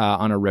Oregon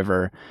on a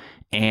river,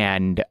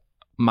 and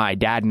my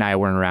dad and I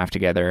were in a raft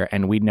together,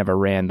 and we'd never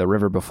ran the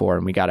river before,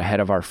 and we got ahead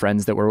of our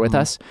friends that were with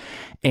us,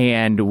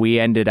 and we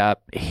ended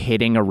up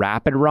hitting a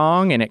rapid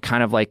wrong, and it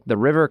kind of like the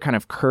river kind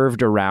of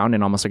curved around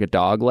in almost like a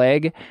dog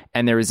leg,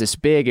 and there was this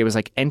it was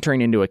like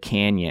entering into a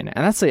canyon.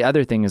 And that's the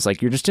other thing, is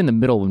like you're just in the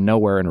middle of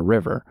nowhere in a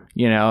river,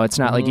 you know. It's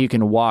not like you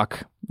can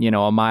walk, you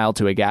know, a mile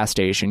to a gas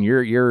station.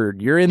 You're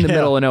in the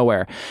middle of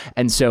nowhere.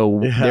 And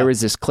so there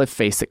was this cliff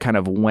face that kind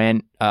of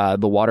went, the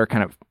water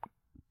kind of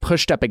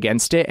pushed up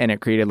against it, and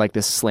it created like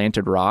this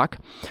slanted rock.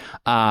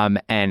 And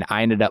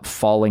I ended up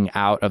falling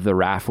out of the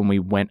raft when we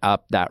went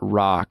up that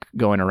rock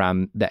going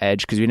around the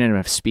edge, because we didn't have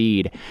enough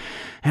speed,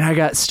 and I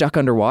got stuck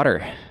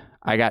underwater.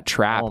 I got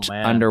trapped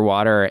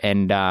underwater,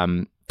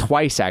 and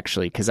twice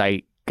actually, because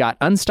I got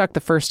unstuck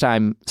the first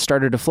time,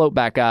 started to float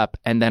back up,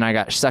 and then I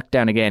got sucked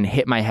down again,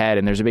 hit my head,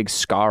 and there's a big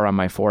scar on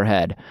my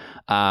forehead.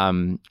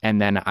 And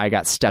then I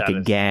got stuck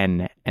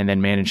again and then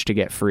managed to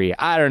get free.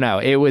 I don't know.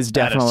 It was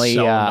definitely,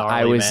 so gnarly,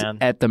 I was man.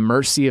 at the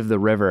mercy of the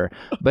river,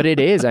 but it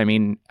is. I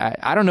mean,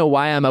 I don't know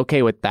why I'm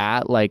okay with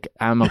that. Like,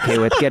 I'm okay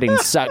with getting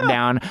sucked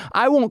down.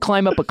 I won't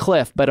climb up a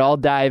cliff, but I'll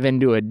dive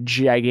into a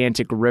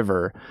gigantic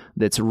river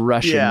that's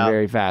rushing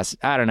very fast.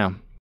 I don't know.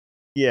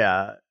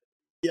 Yeah.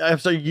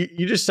 So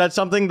you just said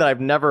something that I've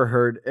never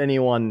heard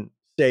anyone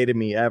say to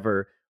me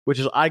ever, which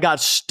is I got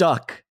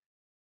stuck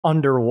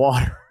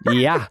underwater.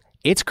 Yeah.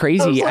 It's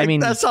crazy. I mean,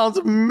 that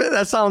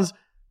sounds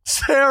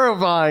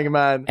terrifying,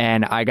 man.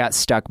 And I got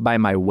stuck by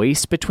my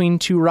waist between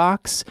two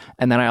rocks,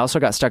 and then I also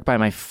got stuck by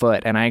my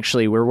foot. And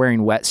we're wearing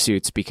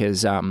wetsuits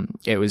because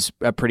it was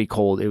pretty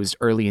cold. It was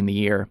early in the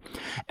year,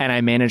 and I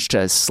managed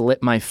to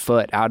slip my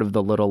foot out of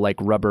the little like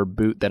rubber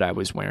boot that I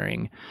was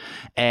wearing.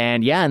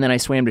 And then I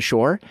swam to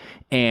shore,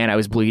 and I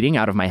was bleeding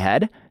out of my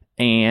head.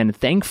 And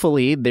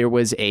thankfully, there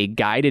was a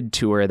guided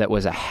tour that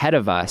was ahead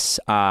of us.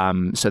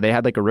 So they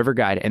had like a river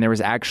guide, and there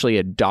was actually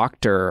a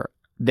doctor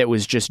that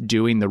was just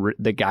doing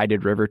the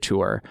guided river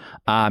tour.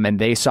 And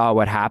they saw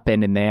what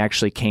happened, and they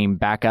actually came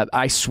back up.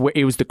 I swear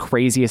it was the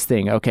craziest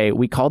thing. Okay,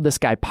 we called this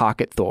guy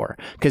Pocket Thor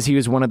because he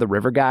was one of the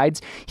river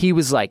guides. He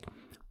was like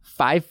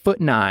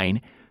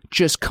 5'9",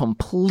 just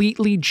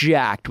completely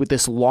jacked with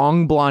this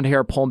long blonde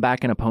hair pulling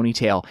back in a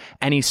ponytail.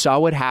 And he saw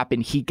what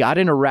happened. He got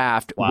in a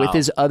raft with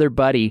his other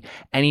buddy,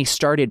 and he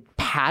started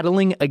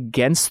paddling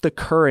against the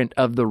current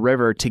of the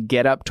river to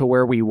get up to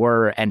where we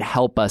were and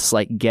help us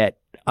like get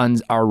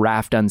our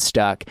raft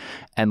unstuck,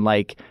 and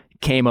like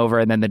came over.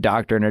 And then the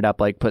doctor ended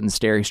up like putting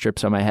steri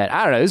strips on my head.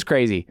 I don't know. It was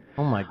crazy.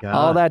 Oh my God.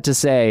 All that to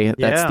say,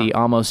 that's the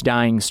almost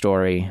dying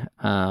story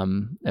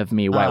of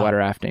me whitewater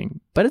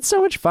rafting. But it's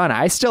so much fun.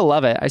 I still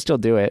love it. I still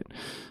do it.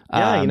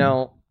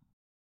 Yeah,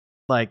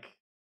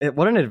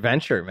 what an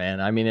adventure,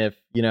 man. I mean, if,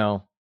 I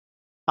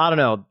don't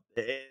know,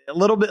 a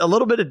little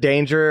bit of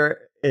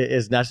danger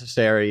is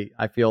necessary.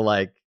 I feel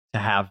like to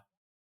have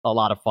a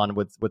lot of fun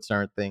with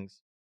certain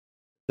things.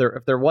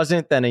 If there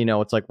wasn't, then,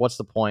 it's like, what's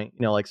the point?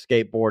 Like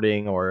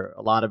skateboarding or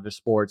a lot of the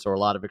sports or a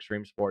lot of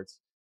extreme sports.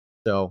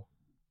 So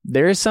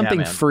there is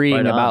something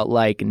freeing about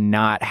like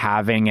not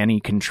having any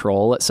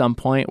control at some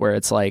point where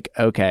it's like,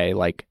 okay,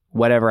 like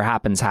whatever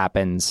happens.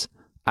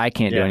 I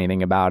can't do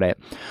anything about it.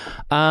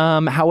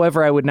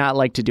 However, I would not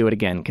like to do it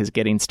again because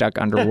getting stuck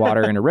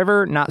underwater in a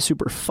river, not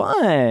super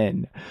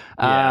fun.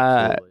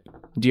 Absolutely.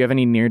 Do you have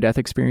any near-death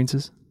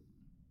experiences?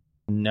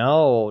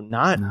 No,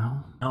 not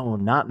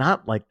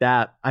like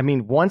that. I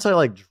mean, once I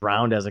like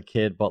drowned as a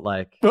kid, but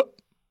like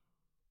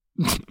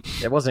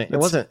it wasn't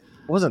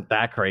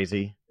that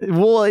crazy.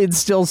 Well, it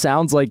still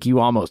sounds like you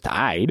almost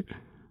died.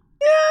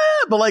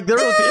 Yeah, but like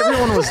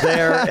everyone was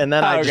there, and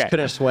then I just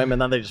couldn't swim,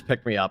 and then they just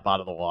picked me up out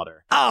of the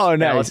water. Oh,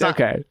 nice.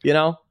 Okay.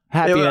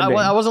 Happy ending.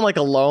 I wasn't like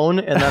alone,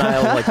 and then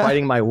I was like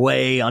fighting my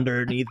way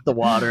underneath the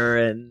water,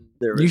 and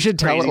there was you should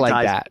tell it like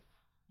tides. that.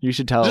 You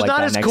should tell it just like not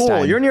that as next cool.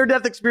 time. Your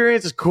near-death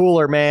experience is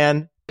cooler,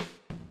 man.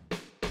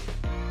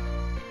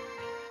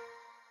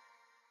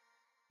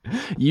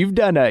 You've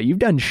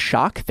done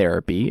shock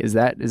therapy. Is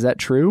that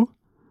true?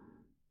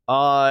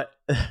 Not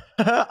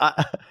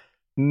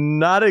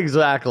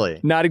exactly.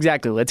 Not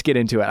exactly. Let's get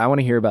into it. I want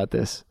to hear about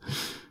this.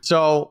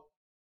 So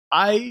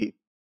I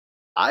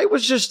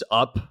was just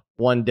up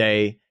one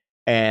day,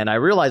 and I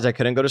realized I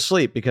couldn't go to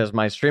sleep because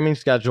my streaming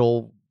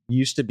schedule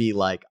used to be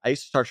like, I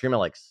used to start streaming at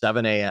like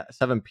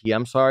 7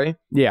 p.m. Sorry.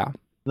 Yeah. And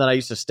then I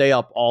used to stay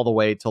up all the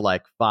way till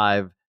like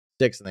 5,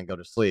 6 and then go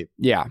to sleep.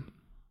 Yeah.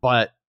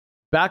 But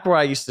back where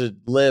I used to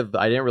live,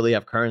 I didn't really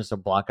have curtains to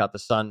block out the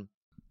sun.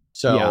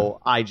 So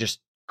I just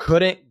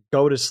couldn't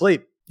go to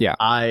sleep. Yeah.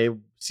 I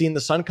seen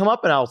the sun come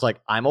up and I was like,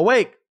 I'm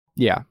awake.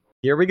 Yeah.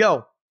 Here we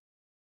go.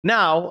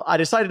 Now, I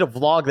decided to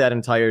vlog that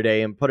entire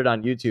day and put it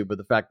on YouTube with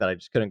the fact that I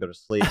just couldn't go to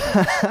sleep.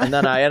 And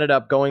then I ended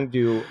up going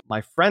to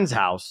my friend's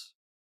house,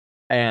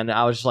 and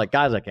I was just like,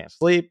 guys, I can't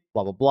sleep,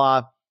 blah, blah,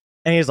 blah.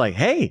 And he's like,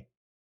 hey.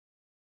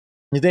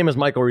 His name is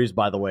Michael Reeves,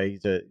 by the way.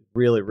 He's a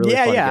really, really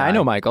funny guy. I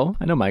know Michael.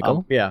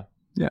 Yeah.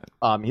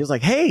 He was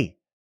like, hey,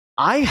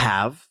 I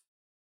have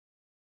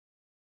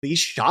these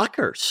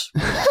shockers.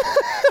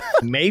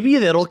 Maybe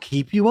that'll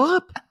keep you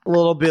up a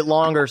little bit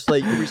longer so that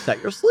you can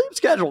reset your sleep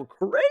schedule.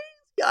 Crazy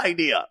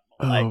idea.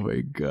 Oh my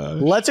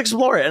God. Let's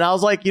explore it. And I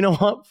was like, you know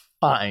what?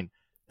 Fine.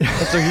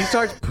 And so he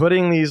starts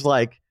putting these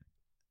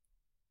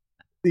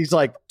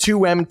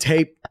 2M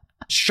tape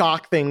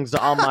shock things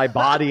on my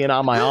body and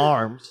on my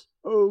arms.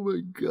 Oh my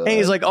God. And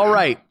he's like, all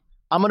right,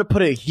 I'm going to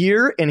put it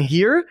here and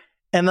here.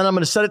 And then I'm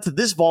going to set it to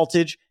this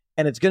voltage.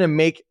 And it's going to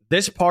make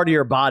this part of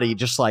your body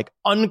just like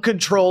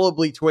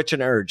uncontrollably twitch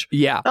and urge.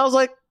 Yeah. And I was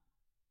like,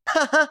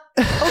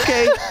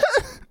 okay.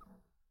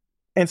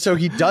 And so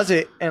he does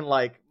it, and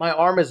like my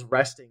arm is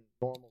resting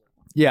normally.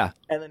 Yeah.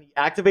 And then he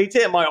activates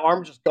it, and my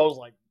arm just goes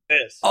like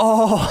this.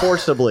 Oh.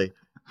 Forcibly.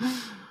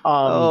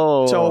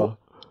 So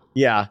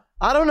yeah.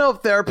 I don't know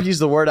if therapy is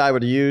the word I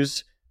would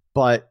use,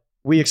 but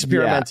we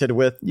experimented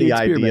with the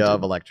idea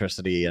of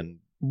electricity, and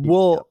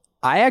Well,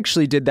 I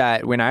actually did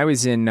that when I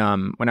was in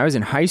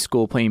high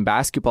school playing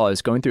basketball. I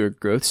was going through a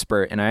growth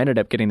spurt and I ended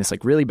up getting this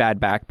like really bad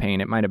back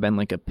pain. It might have been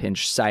like a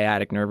pinched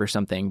sciatic nerve or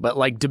something, but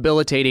like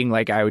debilitating.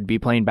 Like I would be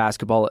playing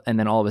basketball and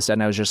then all of a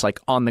sudden I was just like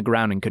on the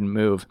ground and couldn't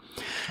move.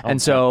 Okay. And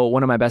so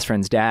one of my best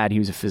friend's dad, he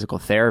was a physical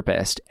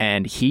therapist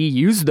and he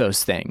used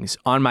those things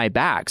on my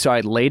back. So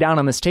I'd lay down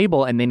on this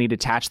table and then he'd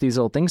attach these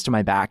little things to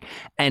my back.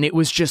 And it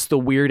was just the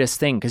weirdest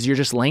thing because you're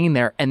just laying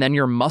there and then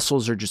your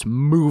muscles are just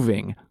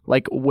moving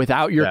like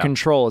without your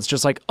control. It's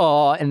just like,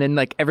 oh, and then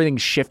like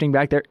everything's shifting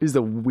back there is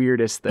the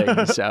weirdest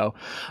thing. So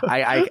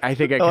I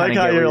think I kind of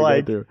get what you're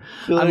like, through.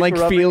 I'm like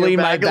feeling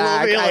my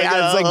back.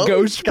 It's like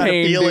ghost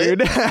pain,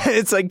 dude.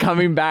 It's like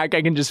coming back.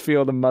 I can just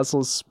feel the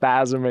muscles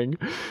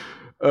spasming.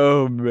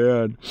 Oh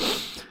man.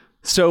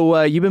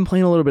 So you've been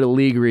playing a little bit of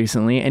League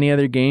recently. Any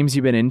other games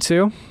you've been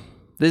into?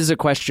 This is a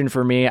question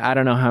for me. I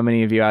don't know how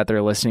many of you out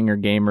there listening are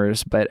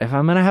gamers, but if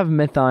I'm going to have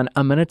Myth on,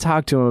 I'm going to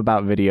talk to him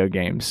about video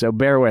games. So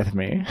bear with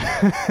me.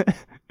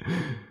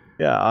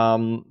 Yeah.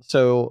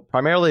 So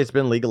primarily it's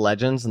been League of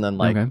Legends and then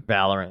like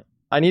Valorant.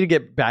 I need to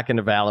get back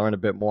into Valorant a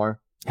bit more.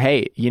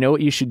 Hey, you know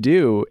what you should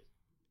do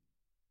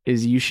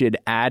is you should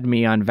add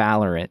me on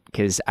Valorant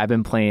because I've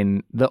been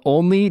playing the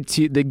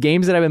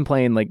games that I've been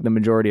playing like the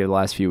majority of the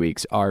last few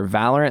weeks are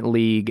Valorant,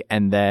 League,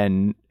 and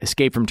then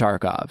Escape from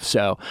Tarkov.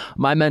 So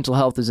my mental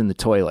health is in the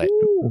toilet.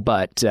 Ooh.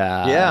 But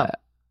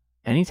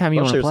anytime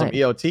you want to play some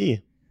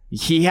EOT.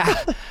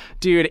 Yeah,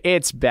 dude,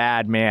 it's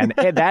bad, man.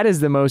 That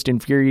is the most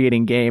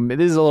infuriating game.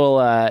 This is a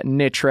little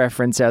niche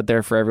reference out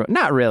there for everyone.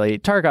 Not really.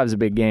 Tarkov's a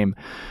big game.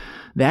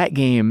 That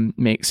game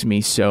makes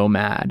me so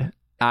mad.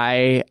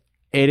 It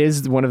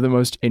is one of the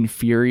most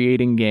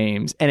infuriating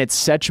games, and it's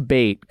such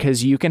bait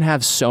because you can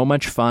have so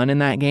much fun in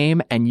that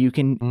game, and you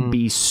can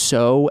be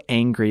so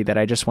angry that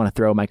I just want to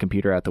throw my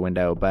computer out the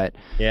window. But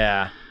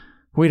yeah,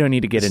 we don't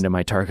need to get into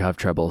my Tarkov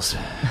troubles.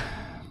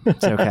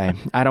 It's okay.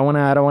 I don't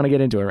want to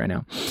get into it right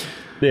now.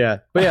 Yeah,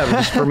 but yeah,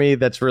 just for me,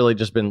 that's really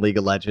just been League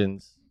of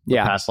Legends. The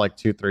past like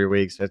 2-3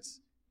 weeks,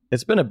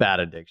 it's been a bad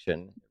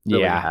addiction. It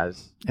really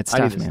has. It's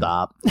tough, I need to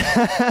stop.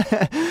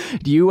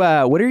 Do you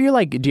what are your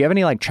like? Do you have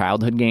any like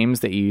childhood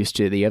games that you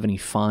have any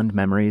fond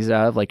memories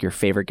of? Like your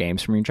favorite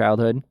games from your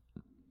childhood?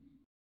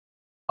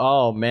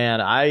 Oh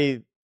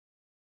man,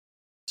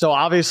 so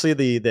obviously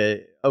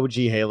the OG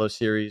Halo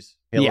series,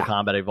 Halo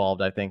Combat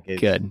Evolved, I think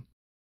is good.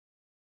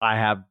 I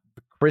have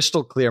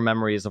crystal clear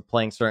memories of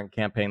playing certain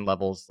campaign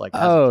levels like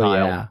as a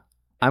child. Yeah.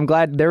 I'm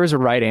glad there was a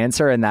right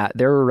answer and that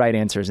there were right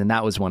answers and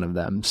that was one of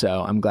them.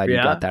 So I'm glad you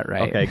got that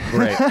right. Okay,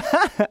 great.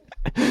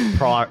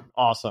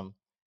 Awesome.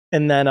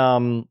 And then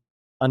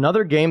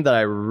another game that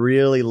I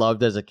really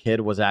loved as a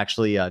kid was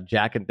actually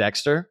Jak and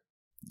Daxter.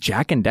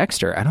 Jak and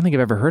Daxter? I don't think I've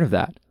ever heard of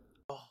that.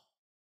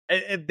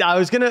 I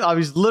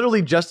was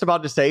literally just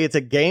about to say it's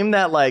a game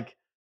that like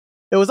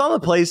it was on the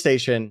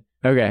PlayStation.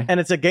 Okay. And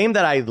it's a game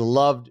that I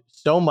loved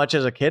so much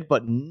as a kid,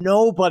 but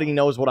nobody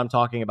knows what I'm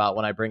talking about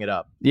when I bring it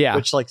up. Yeah.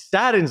 Which like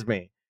saddens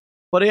me.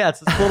 But yeah, it's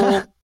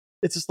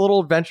this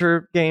little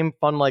adventure game,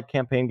 fun like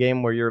campaign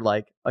game where you're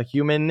like a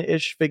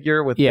human-ish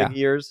figure with big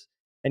ears.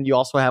 And you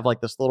also have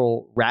like this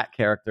little rat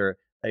character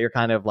that you're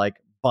kind of like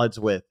buds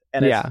with.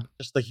 And it's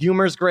just the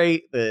humor's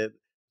great, the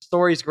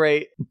story's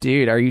great.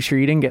 Dude, are you sure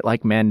you didn't get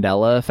like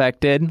Mandela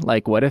affected?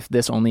 Like what if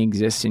this only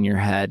exists in your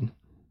head?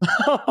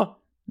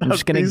 I'm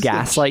just going to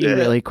gaslight you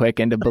really quick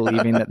into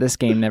believing that this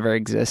game never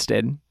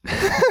existed.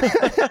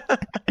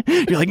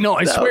 You're like, no,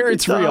 I swear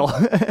it's real.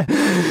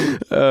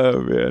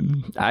 Oh,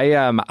 man.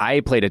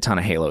 I played a ton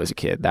of Halo as a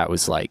kid. That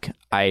was like,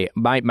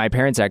 my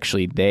parents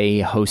actually,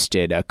 they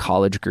hosted a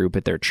college group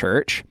at their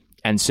church.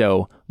 And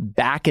so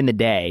back in the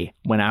day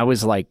when I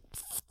was like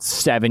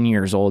 7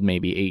 years old,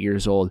 maybe 8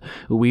 years old,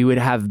 we would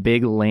have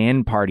big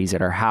LAN parties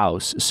at our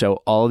house. So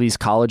all these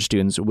college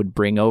students would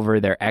bring over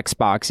their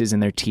Xboxes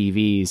and their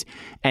TVs,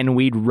 and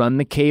we'd run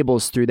the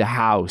cables through the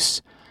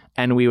house,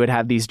 and we would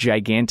have these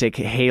gigantic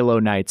Halo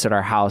nights at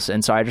our house.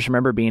 And so I just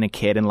remember being a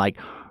kid and like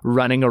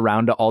running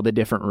around to all the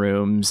different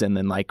rooms. And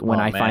then like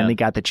when I finally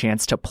got the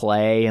chance to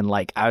play, and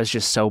like I was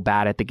just so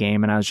bad at the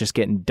game and I was just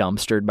getting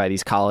dumpstered by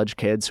these college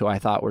kids who I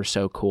thought were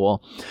so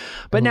cool.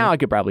 But now I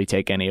could probably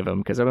take any of them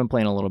because I've been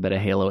playing a little bit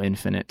of Halo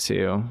Infinite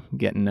too,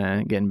 getting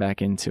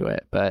back into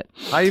it. But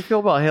how do you feel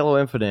about Halo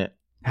Infinite?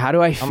 How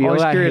do I feel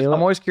about Halo?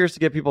 I'm always curious to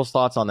get people's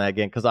thoughts on that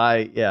game because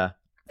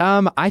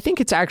I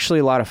think it's actually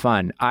a lot of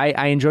fun.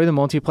 I enjoy the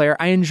multiplayer.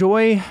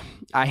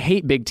 I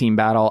hate Big Team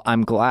Battle.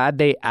 I'm glad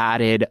they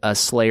added a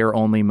Slayer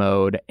only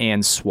mode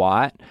and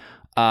SWAT.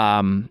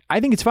 I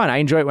think it's fun. I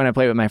enjoy it when I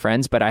play with my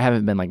friends, but I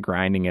haven't been like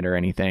grinding it or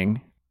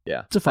anything.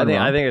 Yeah, it's a fun.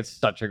 I think it's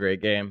such a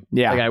great game.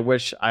 Yeah, like I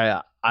wish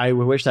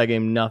that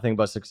game nothing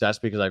but success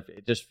because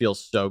it just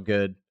feels so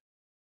good.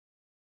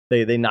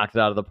 They knocked it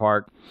out of the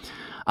park.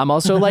 I'm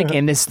also like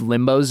in this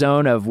limbo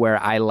zone of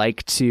where I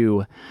like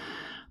to.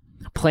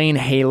 playing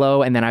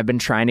Halo, and then I've been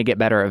trying to get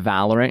better at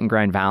Valorant and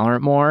grind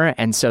Valorant more.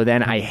 And so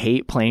then I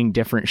hate playing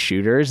different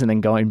shooters and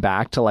then going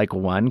back to like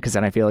one, because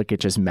then I feel like it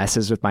just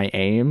messes with my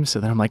aim. So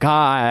then I'm like,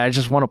 I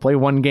just want to play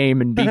one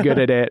game and be good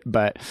at it.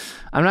 But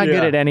I'm not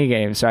good at any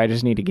game, so I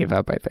just need to give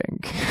up, I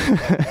think.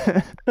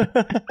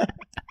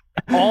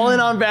 All in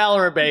on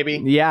Valorant,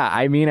 baby. Yeah,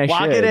 I mean, I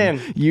Lock should. it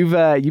in.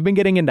 You've been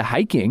getting into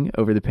hiking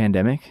over the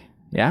pandemic.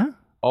 Yeah?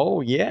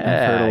 Oh, yeah.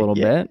 I've heard a little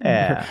bit.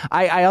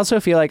 I also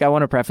feel like I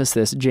want to preface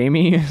this.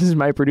 Jamie is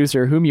my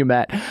producer, whom you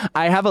met.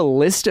 I have a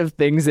list of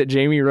things that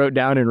Jamie wrote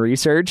down and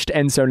researched.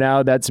 And so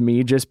now that's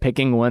me just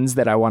picking ones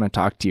that I want to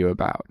talk to you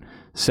about.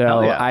 So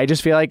I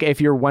just feel like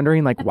if you're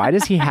wondering, like, why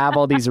does he have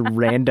all these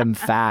random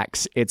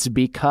facts? It's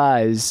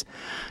because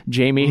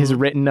Jamie has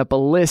written up a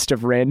list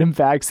of random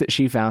facts that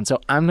she found. So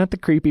I'm not the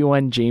creepy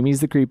one.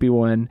 Jamie's the creepy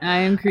one. I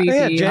am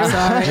creepy. Yeah,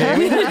 Sorry.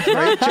 Jamie did a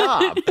great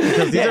job.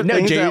 Because these are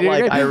things Jamie that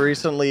like did. I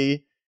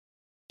recently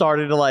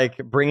started to like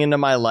bring into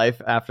my life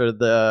after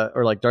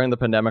during the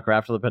pandemic or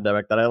after the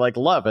pandemic that I like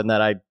love and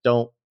that I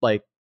don't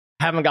like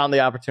haven't gotten the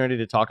opportunity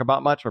to talk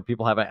about much or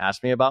people haven't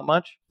asked me about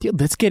much. Dude,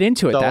 let's get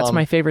into it. So, That's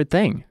my favorite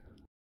thing.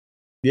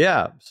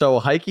 Yeah. So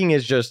hiking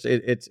is just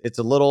it's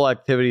a little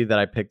activity that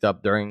I picked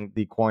up during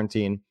the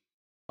quarantine.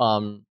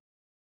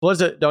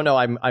 Was it? Don't know.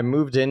 I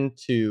moved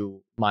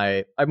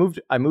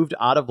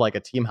out of like a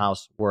team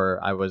house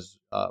where I was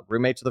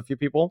roommates with a few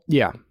people.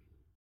 Yeah.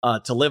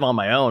 To live on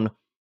my own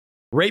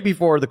right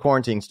before the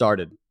quarantine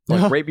started.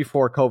 Like right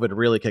before COVID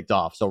really kicked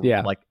off. So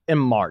like in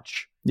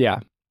March. Yeah.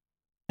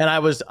 And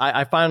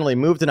I finally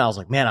moved and I was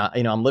like, man,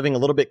 I'm living a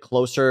little bit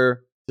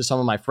closer to some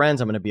of my friends.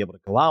 I'm going to be able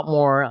to go out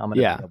more. I'm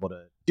going to be able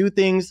to do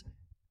things.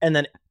 And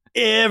then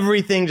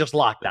everything just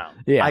locked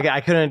down. Yeah.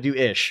 I couldn't do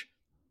ish.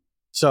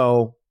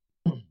 So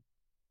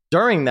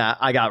during that,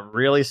 I got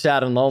really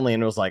sad and lonely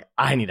and was like,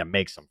 I need to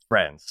make some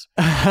friends.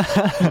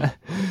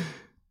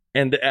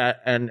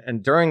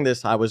 And during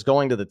this, I was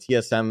going to the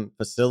TSM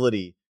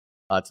facility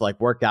to like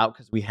work out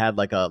because we had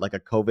like a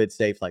COVID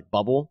safe like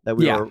bubble that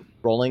we were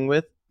rolling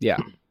with. Yeah.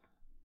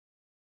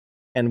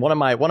 And one of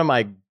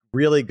my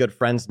really good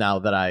friends now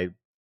that I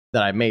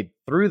made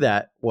through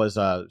that was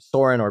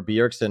Soren or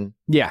Bjergsen,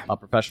 a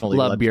professional League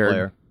of Legends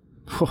player.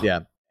 Yeah,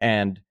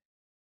 and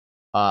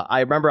I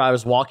remember I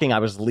was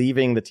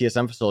leaving the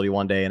TSM facility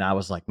one day, and I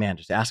was like, man,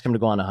 just ask him to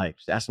go on a hike.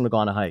 Just ask him to go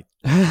on a hike.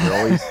 We're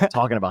always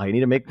talking about how you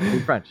need to make new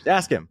friends. Just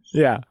ask him.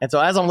 Yeah. And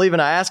so as I'm leaving,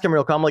 I ask him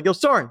real calm, I'm like, yo,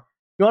 Soren,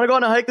 you want to go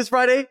on a hike this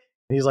Friday? And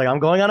he's like, I'm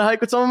going on a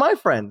hike with some of my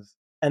friends.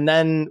 And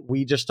then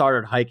we just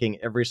started hiking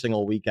every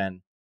single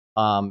weekend,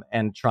 and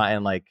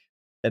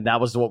that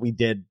was what we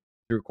did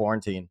through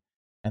quarantine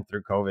and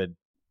through COVID.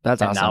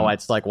 That's awesome. Now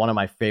it's like one of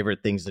my favorite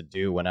things to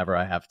do whenever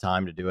I have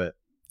time to do it.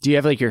 Do you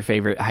have like your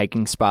favorite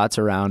hiking spots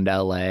around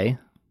LA?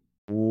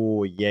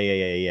 Ooh,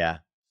 yeah.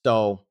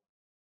 So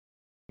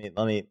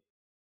let me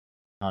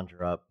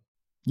conjure up.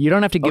 You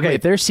don't have to give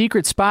if they're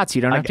secret spots,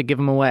 you don't have to give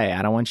them away.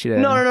 I don't want you to.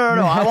 No.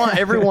 I want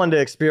everyone to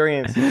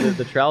experience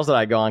the trails that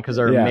I go on because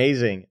they're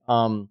amazing.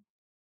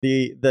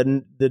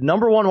 The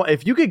number one,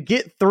 if you could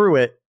get through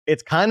it,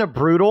 it's kind of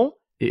brutal.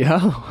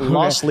 Yeah.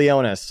 Los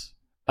Leones.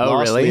 Oh,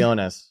 Los really?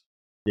 Leones.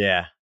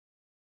 Yeah.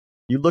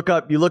 You look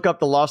up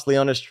the Los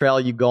Leones Trail.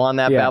 You go on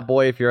that bad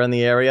boy if you're in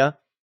the area.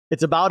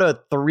 It's about a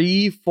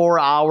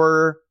 3-4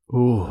 hour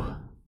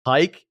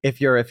hike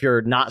if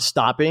you're not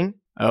stopping.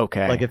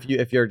 Okay. Like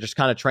if you're just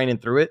kind of training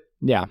through it.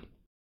 Yeah.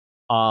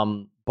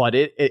 But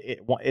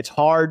it's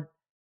hard.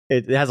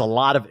 It has a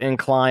lot of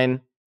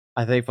incline.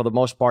 I think for the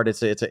most part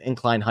it's an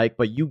incline hike,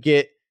 but you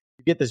get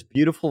this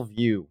beautiful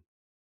view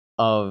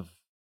of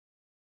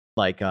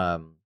like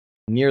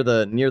near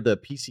the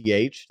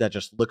PCH that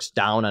just looks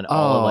down on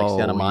all of like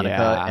Santa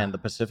Monica and the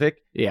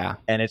Pacific. Yeah.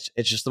 And it's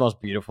just the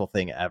most beautiful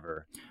thing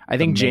ever. I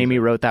think Jamie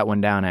wrote that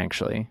one down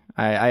actually.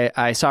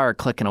 I saw her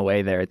clicking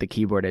away there at the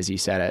keyboard as you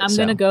said it. I'm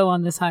gonna go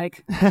on this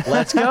hike.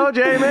 Let's go,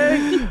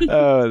 Jamie.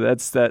 Oh,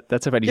 that's so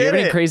funny. Do you have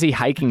any crazy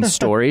hiking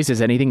stories?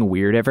 Has anything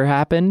weird ever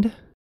happened?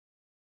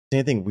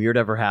 Anything weird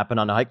ever happen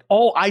on a hike?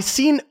 Oh,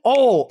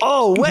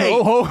 wait.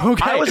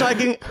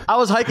 Okay. I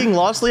was hiking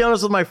Los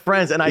Leones with my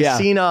friends and I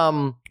seen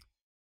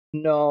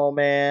no,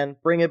 man,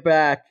 bring it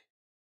back.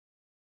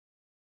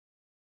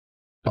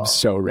 I'm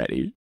so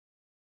ready.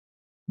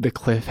 The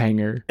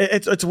cliffhanger.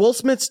 It's Will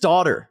Smith's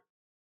daughter.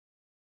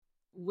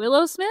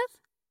 Willow Smith?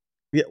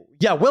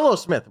 Yeah, Willow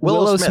Smith.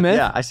 Willow Smith.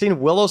 Yeah, I seen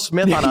Willow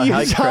Smith on a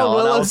hike trail.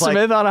 Willow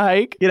Smith on a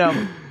hike? You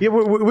know, we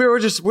were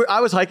just.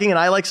 I was hiking and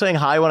I like saying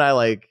hi when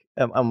I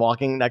I'm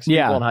walking next to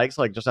people on hikes,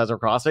 like just as we're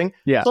crossing.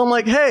 Yeah. So I'm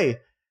like, hey,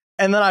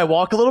 and then I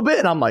walk a little bit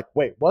and I'm like,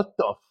 wait, what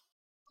the?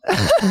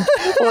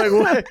 Like,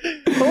 what?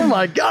 Oh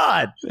my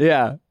god!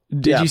 Yeah.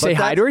 Did you say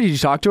hi to her? Did you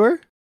talk to her?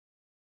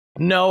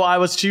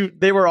 No,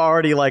 they were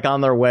already like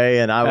on their way,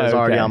 and I was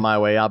already on my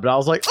way out. But I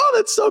was like, "Oh,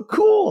 that's so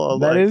cool!"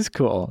 That is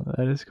cool.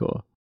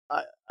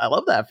 I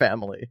love that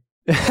family.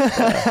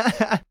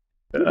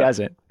 Who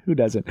doesn't?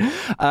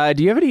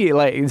 Do you have any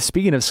like?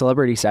 Speaking of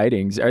celebrity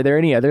sightings, are there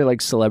any other like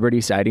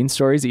celebrity sighting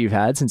stories that you've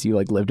had since you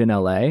like lived in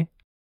LA?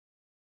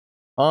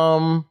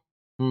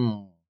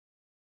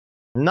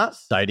 not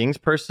sightings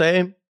per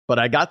se, but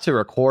I got to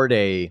record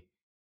an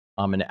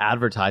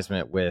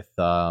advertisement with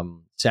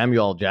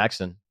Samuel L.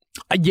 Jackson.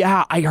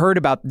 Yeah, I heard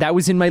about that.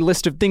 Was in my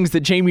list of things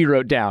that Jamie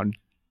wrote down.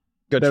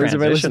 Good That was in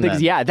my list of transition.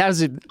 things. Yeah, that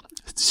was a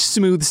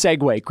smooth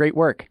segue. Great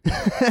work.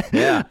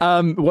 Yeah.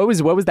 What was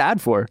the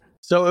ad for?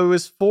 So it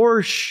was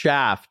for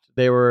Shaft.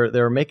 They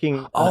were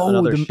making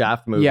another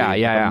Shaft movie.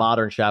 Yeah. A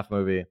modern Shaft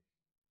movie.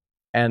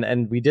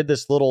 And we did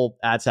this little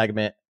ad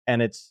segment,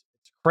 and it's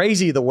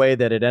crazy the way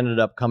that it ended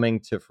up coming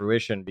to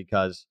fruition,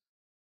 because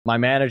my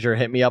manager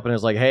hit me up and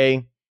was like,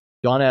 "Hey,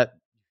 you wanna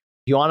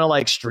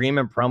like stream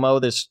and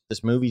promo this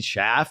movie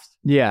Shaft?"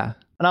 Yeah.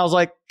 And I was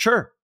like,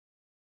 "Sure."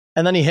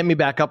 And then he hit me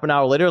back up an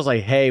hour later. I was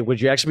like, "Hey, would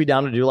you actually be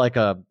down to do like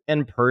a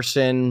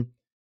in-person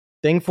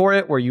thing for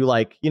it, where you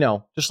like,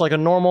 just like a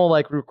normal,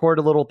 like record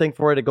a little thing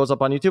for it. It goes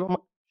up on YouTube." I'm like,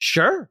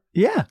 "Sure."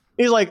 Yeah.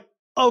 He's like,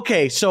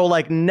 "Okay, so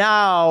like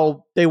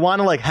now they want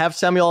to like have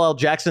Samuel L.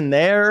 Jackson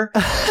there,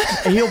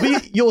 and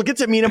you'll get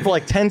to meet him for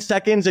like 10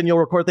 seconds, and you'll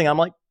record thing." I'm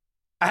like,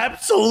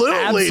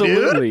 "Absolutely,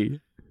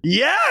 dude.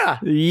 Yeah."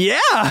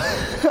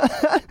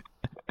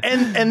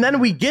 And then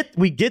we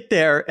get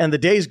there, and the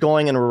day's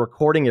going, and we're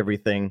recording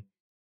everything,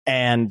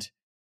 and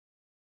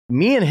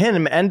me and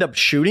him end up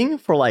shooting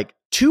for like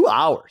 2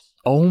 hours.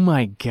 Oh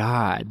my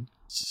God.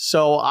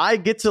 So I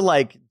get to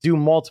like do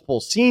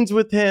multiple scenes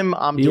with him.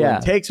 I'm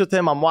doing takes with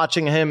him. I'm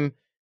watching him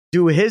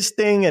do his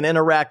thing and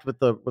interact with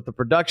the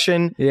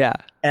production. Yeah.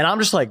 And I'm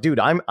just like, dude,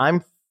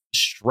 I'm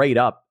straight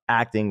up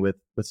acting with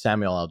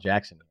Samuel L.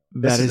 Jackson.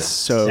 That is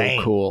so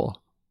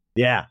cool.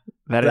 Yeah.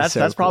 That's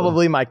That's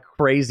probably my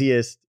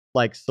craziest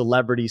like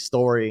celebrity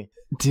story,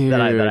 dude, that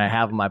I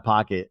have in my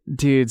pocket.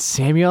 Dude,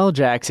 Samuel L.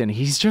 Jackson,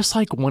 he's just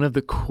like one of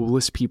the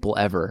coolest people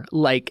ever.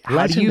 Like,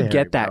 how do you Legendary,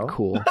 get that bro.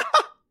 cool?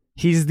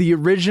 He's the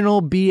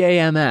original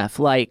BAMF.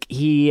 Like,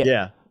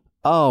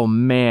 oh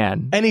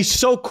man. And he's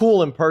so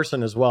cool in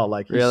person as well.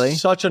 Like, he's Really?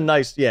 such a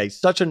nice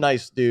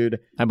dude.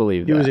 I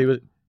believe He that.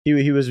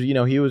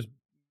 was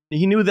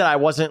he knew that I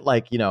wasn't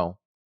like,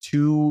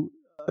 too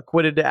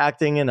acquitted to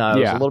acting, and I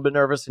was a little bit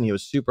nervous, and he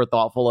was super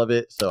thoughtful of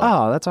it. So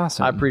Oh, that's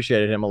awesome. I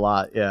appreciated him a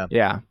lot. Yeah.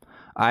 Yeah.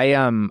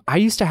 I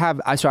used to have,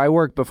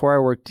 before I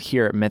worked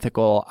here at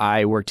Mythical,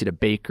 I worked at a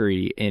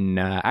bakery in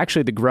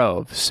actually the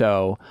Grove.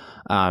 So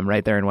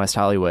right there in West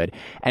Hollywood.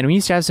 And we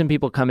used to have some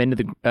people come into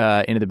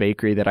the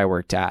bakery that I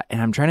worked at.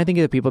 And I'm trying to think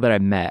of the people that I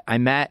met. I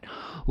met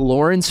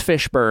Lawrence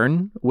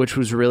Fishburne, which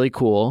was really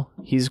cool.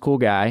 He's a cool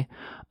guy.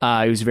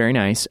 He was very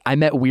nice. I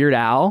met Weird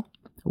Al,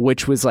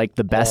 which was like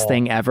the best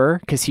thing ever,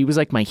 because he was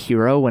like my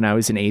hero when I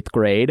was in 8th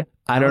grade.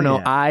 I don't know.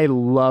 Yeah. I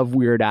love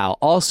Weird Al.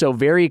 Also,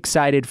 very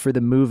excited for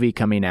the movie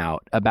coming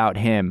out about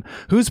him.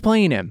 Who's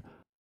playing him?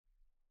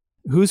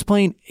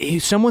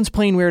 Someone's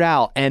playing Weird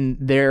Al,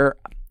 and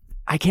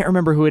I can't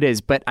remember who it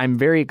is, but I'm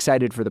very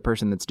excited for the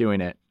person that's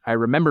doing it. I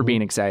remember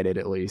being excited,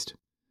 at least.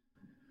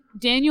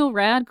 Daniel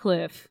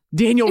Radcliffe.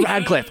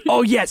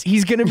 Oh, yes.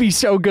 He's going to be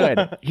so good.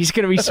 He's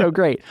going to be so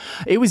great.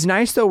 It was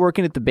nice, though,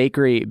 working at the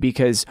bakery,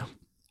 because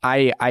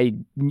I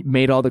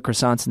made all the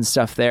croissants and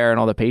stuff there and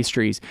all the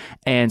pastries.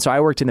 And so I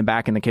worked in the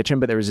back in the kitchen,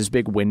 but there was this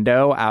big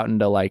window out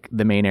into like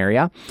the main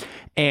area.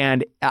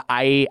 And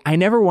I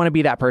never want to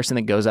be that person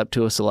that goes up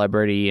to a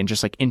celebrity and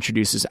just like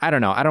introduces, I don't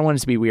know. I don't want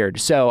it to be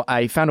weird. So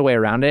I found a way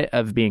around it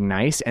of being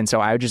nice. And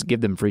so I would just give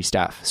them free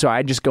stuff. So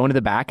I'd just go into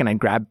the back and I'd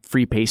grab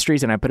free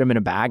pastries and I put them in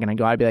a bag, and I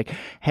go, I'd be like,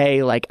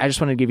 "Hey, like, I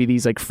just want to give you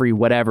these like free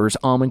whatevers,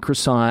 almond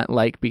croissant,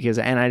 like,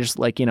 and I just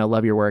like,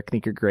 love your work,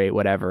 think you're great,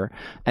 whatever."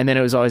 And then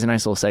it was always a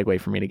nice little segue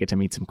for me to get to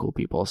meet some cool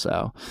people.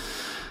 So,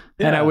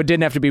 and I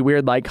didn't have to be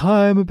weird, like,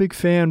 "Hi, I'm a big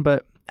fan,"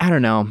 but I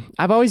don't know.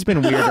 I've always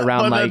been weird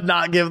around like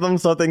not give them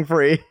something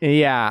free.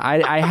 Yeah,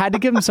 I had to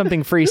give them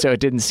something free so it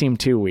didn't seem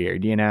too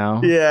weird,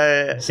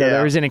 Yeah. So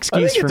there was an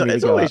excuse for me to go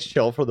It's always up.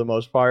 chill for the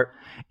most part.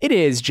 It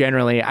is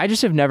generally. I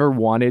just have never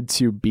wanted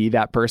to be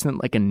that person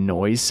that like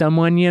annoys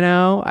someone,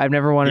 I've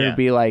never wanted to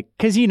be like,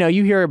 because you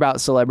hear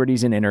about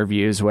celebrities in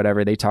interviews,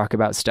 whatever, they talk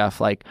about stuff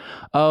like,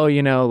 oh,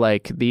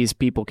 like these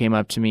people came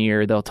up to me,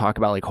 or they'll talk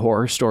about like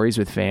horror stories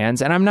with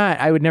fans. And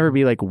I would never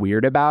be like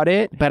weird about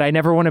it, but I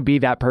never want to be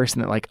that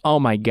person that like, oh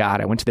my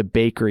God, I went to the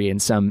bakery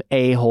and some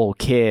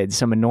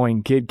some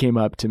annoying kid came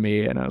up to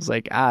me, and I was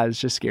like, it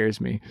just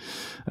scares me.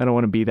 I don't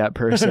want to be that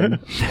person.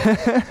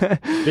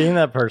 Being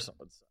that person.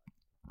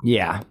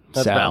 Yeah.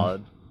 That's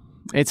valid.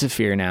 It's a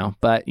fear now.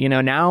 But,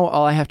 now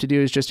all I have to do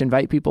is just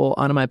invite people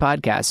onto my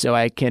podcast so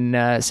I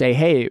can say,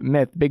 "Hey,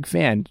 Myth, big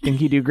fan.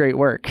 Think you do great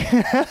work."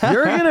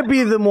 You're going to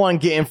be the one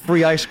getting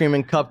free ice cream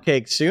and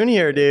cupcakes soon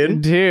here,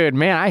 dude. Dude,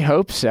 man, I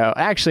hope so.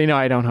 Actually, no,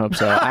 I don't hope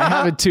so. I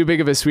have too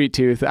big of a sweet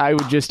tooth. I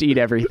would just eat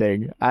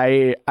everything.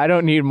 I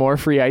don't need more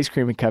free ice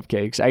cream and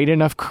cupcakes. I eat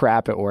enough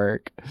crap at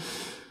work.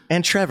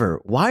 And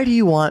Trevor, why do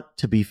you want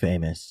to be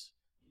famous?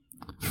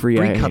 Free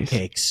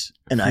cupcakes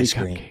and ice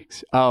cream.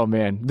 Cupcakes. Oh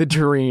man, the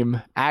dream.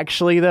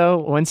 Actually, though,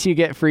 once you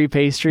get free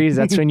pastries,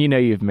 that's when you know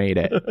you've made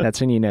it. That's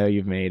when you know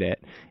you've made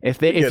it.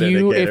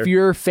 If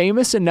you're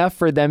famous enough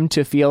for them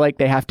to feel like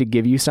they have to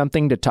give you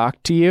something to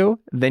talk to you,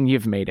 then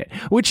you've made it.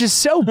 Which is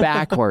so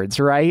backwards,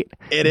 right?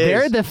 It is.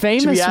 They're the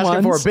famous ones. Should be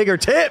asking for a bigger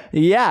tip.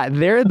 Yeah,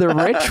 they're the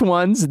rich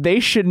ones. They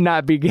should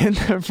not be getting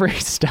the free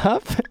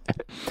stuff.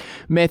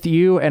 Myth,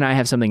 you and I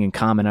have something in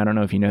common. I don't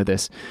know if you know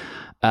this.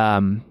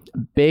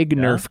 Big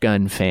Nerf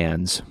gun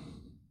fans.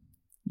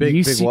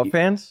 Big what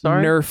fans?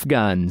 Sorry? Nerf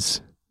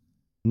guns.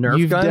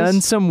 You've done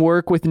some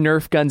work with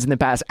Nerf guns in the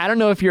past. I don't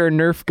know if you're a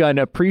Nerf gun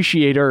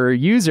appreciator or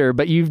user,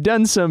 but you've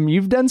done some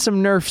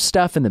Nerf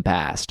stuff in the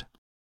past.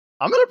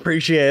 I'm an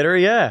appreciator,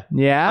 yeah.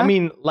 Yeah? I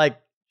mean, Nerf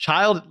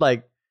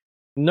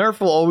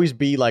will always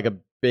be like a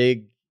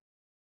big...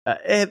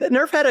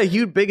 Nerf had a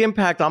huge, big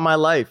impact on my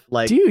life.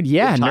 Like, dude,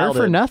 yeah, Nerf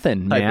or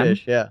nothing, man.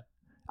 Type-ish, yeah.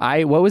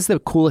 What was the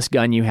coolest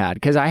gun you had?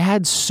 Because I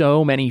had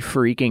so many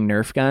freaking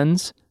Nerf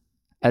guns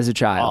as a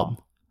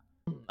child.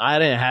 I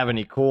didn't have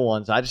any cool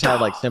ones. I just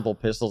had like simple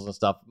pistols and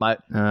stuff. My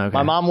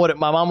mom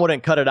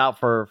wouldn't cut it out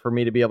for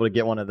me to be able to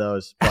get one of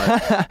those.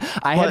 But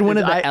I had one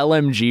of the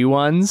LMG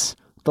ones,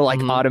 the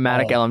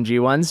automatic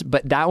LMG ones,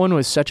 but that one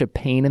was such a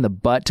pain in the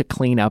butt to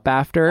clean up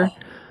after.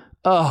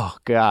 Oh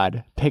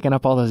God, picking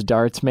up all those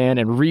darts, man,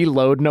 and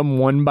reloading them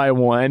one by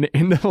one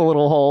into the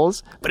little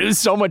holes. But it was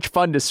so much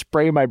fun to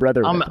spray my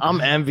brother with.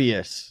 I'm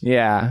envious.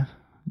 Yeah.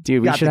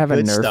 Dude, we should have a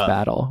Nerf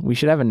battle. We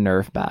should have a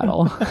Nerf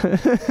battle.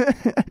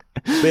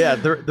 But yeah,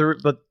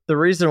 the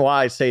reason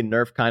why I say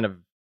Nerf kind of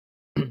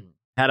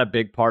had a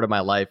big part of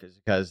my life is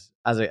because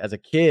as a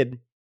kid,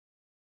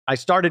 I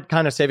started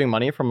kind of saving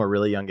money from a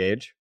really young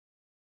age.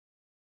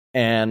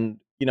 And,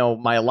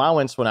 my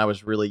allowance when I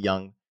was really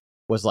young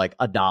was like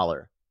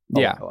 $1.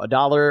 Yeah.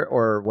 $1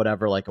 or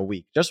whatever, like a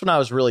week. Just when I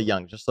was really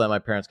young, just so that my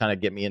parents kind of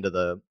get me into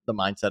the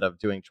mindset of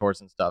doing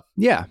chores and stuff.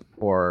 Yeah.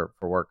 For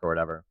work or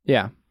whatever.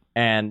 Yeah.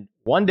 And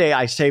one day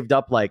I saved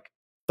up like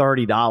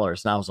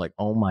 $30 and I was like,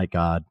 oh my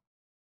God,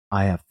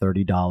 I have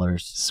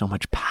 $30. So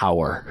much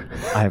power.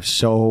 I have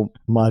so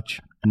much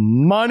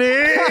money.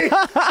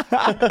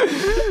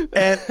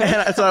 and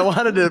so I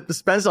wanted to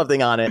spend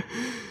something on it.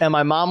 And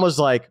my mom was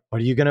like,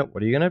 what are you gonna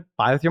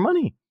buy with your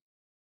money?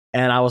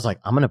 And I was like,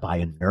 I'm gonna buy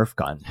a Nerf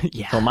gun.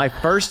 Yeah. So my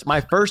first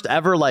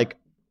ever like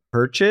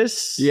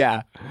purchase,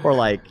 or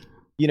like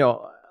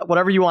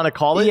whatever you want to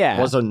call it,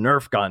 was a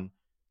Nerf gun.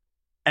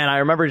 And I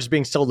remember just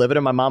being so livid.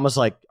 And my mom was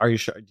like, "Are you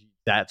sure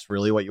that's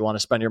really what you want to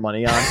spend your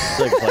money on?"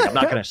 like I'm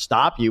not gonna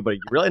stop you, but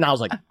really. And I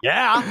was like,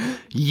 "Yeah."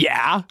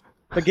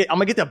 I'm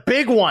gonna get the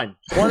big one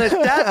that's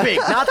that big,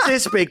 not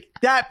this big,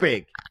 that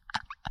big.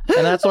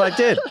 And that's what I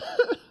did.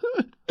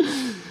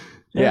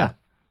 Yeah.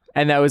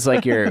 And that was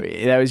like your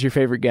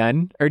favorite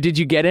gun? Or did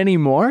you get any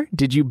more?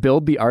 Did you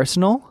build the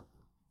arsenal?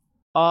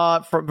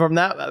 From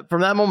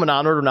that moment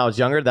onward when I was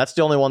younger, that's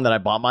the only one that I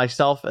bought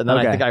myself. And then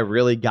I think I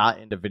really got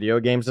into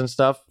video games and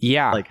stuff.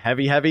 Yeah. Like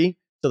heavy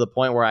to the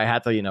point where I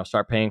had to,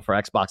 start paying for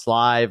Xbox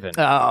Live and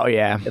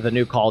the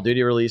new Call of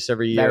Duty release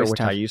every year, which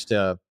tough.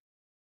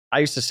 I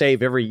used to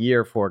save every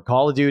year for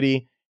Call of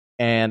Duty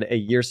and a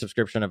year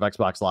subscription of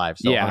Xbox Live.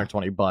 So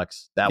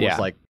 $120. That was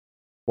like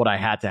what I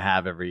had to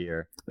have every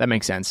year. That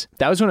makes sense.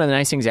 That was one of the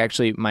nice things,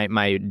 actually.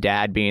 My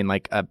dad being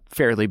like a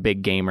fairly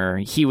big gamer.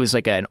 He was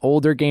like an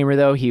older gamer,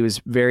 though. He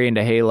was very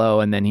into Halo,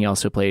 and then he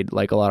also played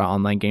like a lot of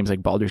online games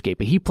like Baldur's Gate.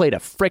 But he played a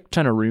frick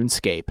ton of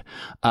RuneScape.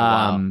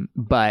 Wow.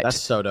 But that's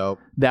so dope.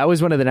 That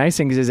was one of the nice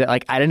things, is that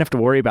like I didn't have to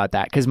worry about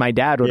that because my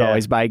dad would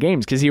always buy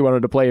games because he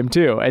wanted to play them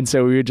too. And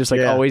so we would just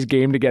like always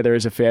game together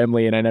as a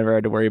family, and I never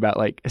had to worry about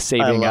like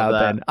saving up.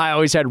 And I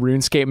always had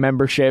RuneScape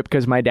membership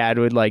because my dad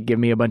would like give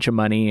me a bunch of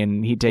money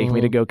and he'd take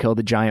me to go kill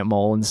the giant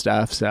mole and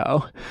stuff.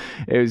 So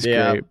it was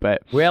great.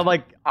 But we had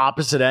like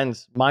opposite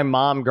ends. My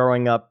mom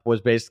growing up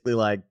was basically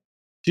like,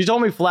 she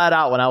told me flat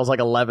out when I was like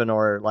 11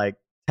 or like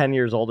 10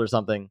 years old or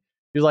something.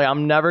 She was like,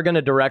 I'm never going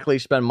to directly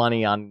spend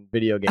money on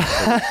video games.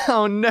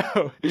 Oh,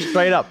 no.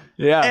 Straight up.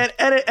 Yeah.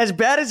 And as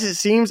bad as it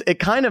seems, it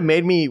kind of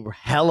made me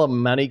hella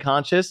money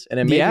conscious, and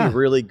it made me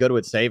really good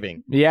with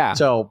saving. Yeah.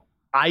 So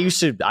I used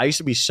to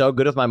be so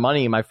good with my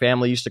money. My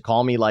family used to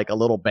call me like a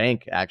little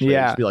bank, actually.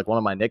 It used to be like one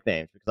of my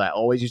nicknames because I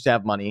always used to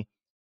have money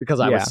because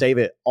I would save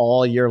it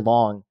all year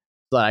long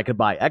so that I could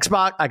buy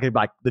Xbox. I could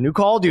buy the new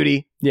Call of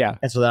Duty. Yeah.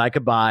 And so that I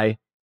could buy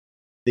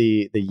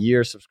the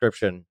year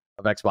subscription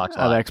of Xbox Live.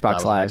 Of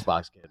Xbox Live.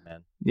 Xbox kid,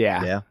 man.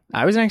 Yeah.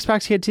 I was an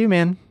Xbox kid too,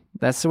 man.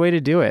 That's the way to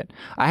do it.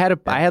 I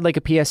had like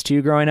a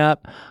PS2 growing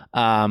up,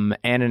 and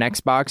an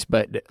Xbox,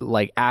 but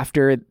like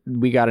after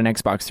we got an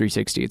Xbox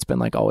 360, it's been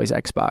like always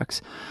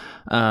Xbox.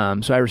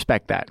 So I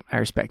respect that.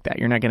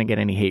 You're not going to get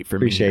any hate from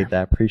me. Appreciate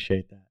that.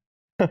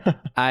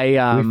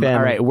 All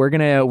right,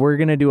 we're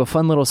gonna do a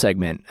fun little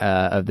segment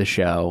of the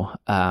show.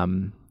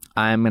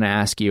 I'm going to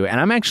ask you,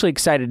 and I'm actually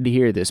excited to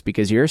hear this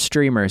because you're a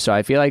streamer, so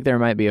I feel like there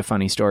might be a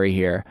funny story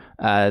here.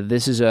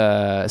 This is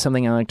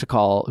something I like to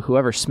call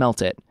whoever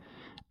smelt it.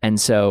 And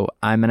so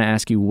I'm going to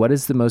ask you, what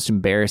is the most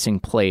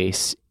embarrassing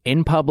place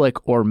in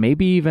public or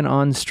maybe even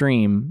on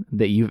stream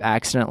that you've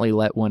accidentally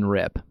let one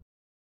rip?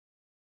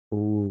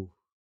 Ooh.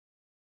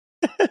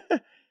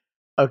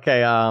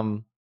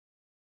 Okay.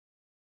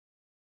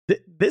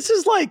 This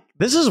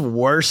is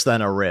worse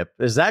than a rip.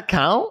 Does that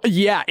count?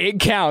 Yeah, it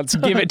counts.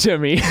 Give it to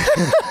me.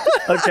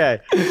 Okay.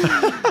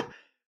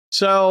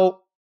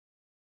 So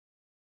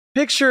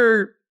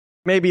picture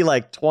maybe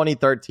like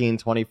 2013,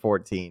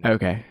 2014.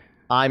 Okay.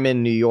 I'm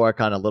in New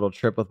York on a little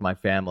trip with my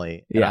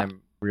family, and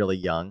I'm really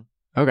young.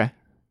 Okay.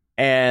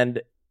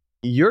 And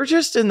you're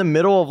just in the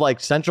middle of like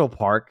Central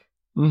Park,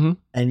 Mm-hmm.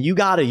 and you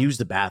got to use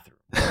the bathroom.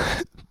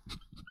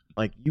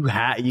 Like you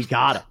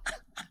gotta.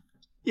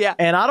 Yeah.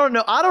 And I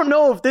don't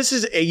know if this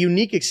is a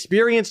unique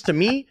experience to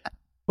me,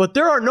 but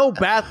there are no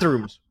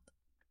bathrooms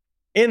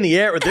in the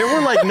area. There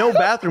were like no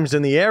bathrooms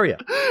in the area.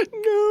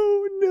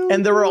 No.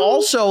 And there were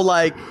also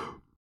like,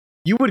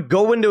 you would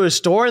go into a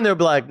store and they'd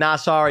be like, nah,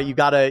 sorry, you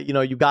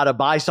gotta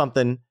buy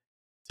something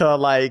to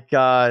like,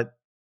 to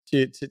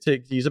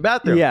use a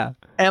bathroom. Yeah.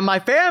 And my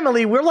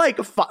family, we're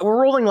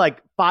rolling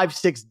like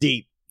 5-6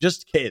 deep,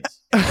 just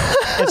kids.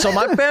 And so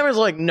my family's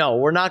like, no,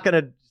 we're not going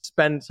to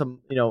spend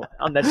some,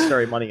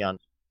 unnecessary money on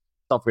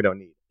stuff we don't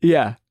need.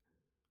 Yeah.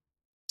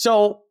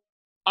 So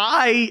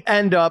we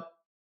end up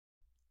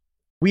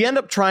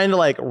trying to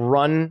like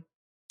run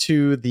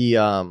to the,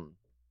 oh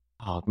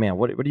man,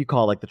 what do you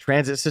call it? Like the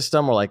transit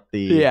system or like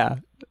the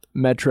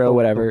metro,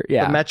 whatever.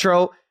 Yeah. The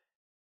metro.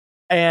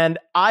 And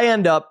I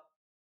end up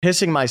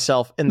pissing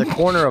myself in the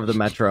corner of the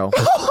metro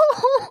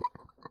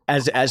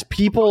as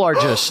people are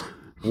just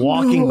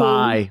walking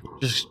by,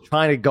 just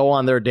trying to go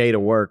on their day to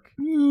work.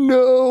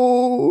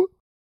 No.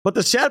 But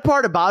the sad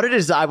part about it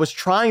is I was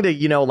trying to,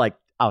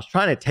 I was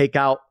trying to take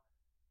out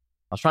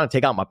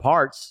my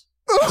parts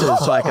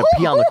so I could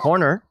pee on the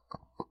corner.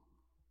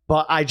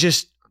 But I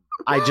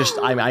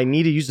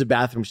need to use the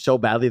bathroom so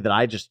badly that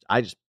I just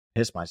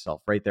pissed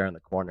myself right there in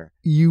the corner.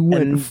 You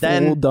went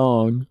full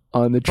dong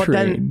on the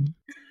train.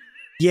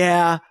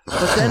 Yeah,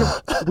 but then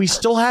we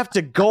still have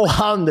to go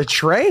on the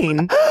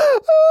train.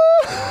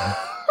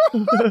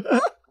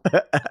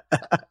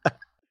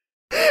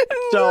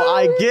 So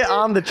I get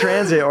on the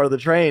transit or the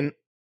train,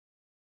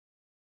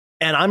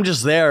 and I'm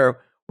just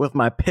there with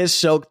my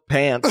piss-soaked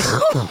pants,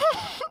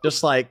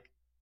 just like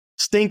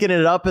stinking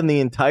it up in the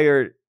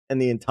entire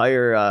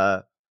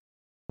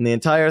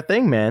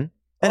thing, man.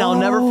 And I'll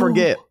never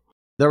forget,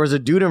 there was a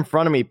dude in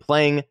front of me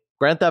playing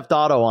Grand Theft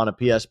Auto on a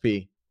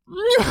PSP.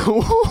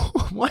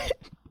 What?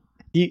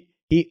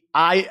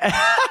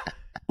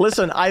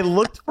 Listen, I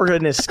looked for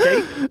an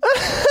escape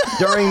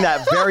during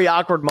that very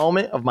awkward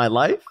moment of my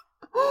life.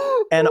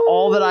 And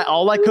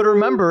all I could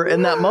remember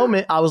in that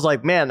moment, I was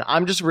like, man,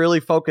 I'm just really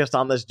focused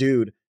on this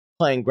dude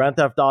playing Grand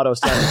Theft Auto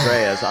San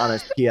Andreas on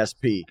his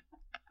PSP.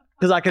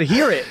 Because I could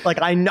hear it. Like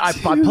I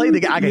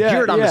played I could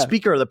hear it on the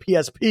speaker of the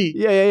PSP.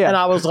 Yeah. And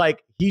I was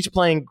like, he's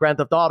playing Grand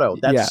Theft Auto.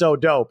 That's so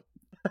dope.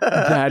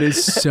 That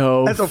is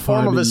so That's a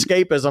form of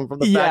escapism from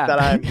the fact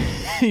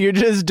that you're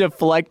just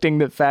deflecting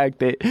the fact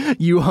that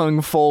you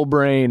hung full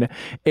brain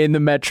in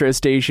the metro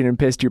station and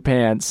pissed your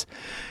pants.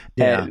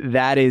 Yeah.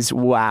 That is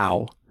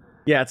wow.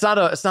 Yeah, it's not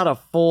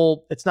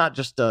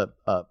just a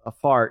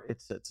fart,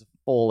 it's a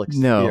full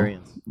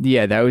experience. No.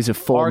 Yeah, that was a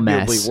full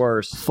mess. Arguably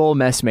worse. Full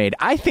mess made.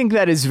 I think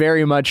that is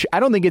very much,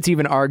 I don't think it's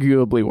even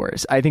arguably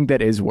worse. I think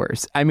that is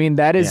worse. I mean,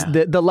 that is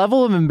the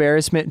level of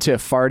embarrassment to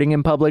farting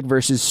in public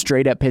versus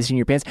straight up pissing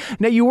your pants.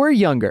 Now, you were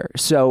younger,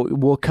 so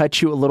we'll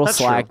cut you a little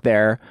slack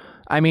there.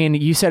 I mean,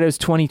 you said it was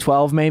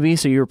 2012 maybe,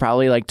 so you were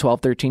probably like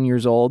 12, 13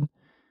 years old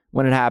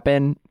when it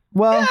happened.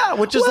 Well, yeah,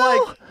 which is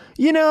like,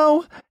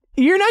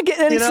 you're not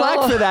getting any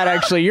slack for that,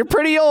 actually. You're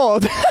pretty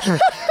old.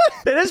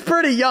 It is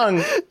pretty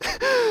young.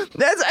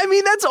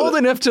 That's old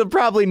enough to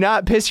probably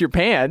not piss your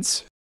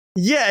pants.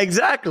 Yeah,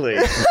 exactly.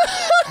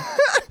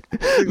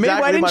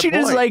 Why didn't you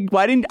just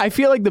I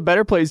feel like the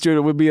better place to do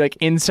it would be like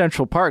in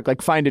Central Park,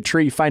 like find a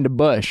tree, find a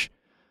bush.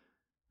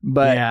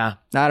 But I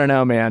don't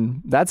know,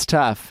 man. That's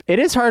tough. It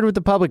is hard with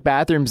the public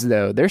bathrooms,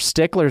 though. They're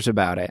sticklers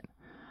about it.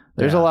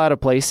 There's a lot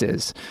of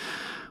places.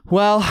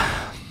 Well,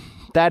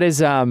 that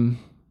is...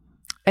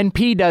 And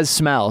pee does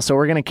smell, so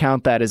we're going to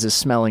count that as a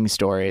smelling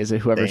story, as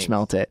whoever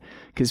smelt it,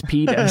 because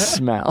pee does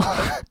smell.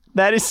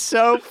 That is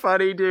so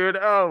funny, dude.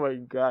 Oh, my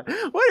God.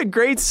 What a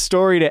great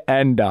story to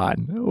end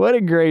on.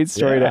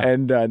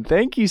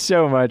 Thank you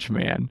so much,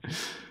 man.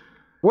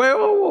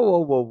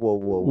 Whoa.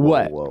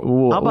 What?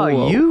 How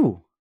about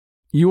you?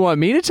 You want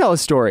me to tell a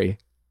story?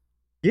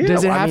 Yeah,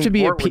 does it have to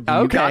be a pee?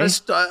 You got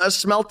a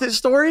smelt it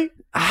story?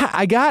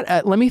 I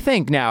got, let me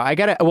think now.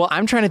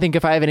 I'm trying to think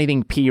if I have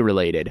anything pee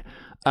related.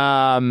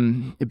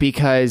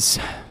 Because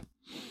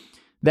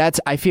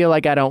I feel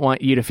like I don't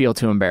want you to feel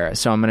too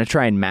embarrassed. So I'm going to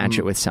try and match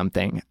it with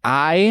something.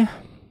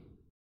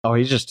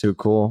 He's just too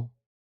cool.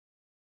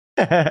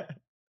 I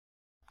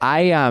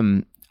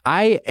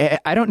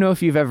don't know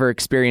if you've ever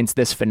experienced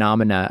this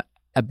phenomena,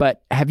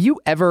 but have you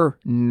ever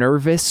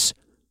nervous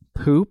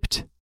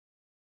pooped?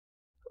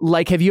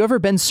 Like, have you ever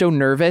been so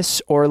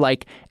nervous or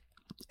like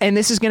And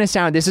this is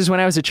when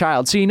I was a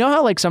child. So you know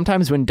how like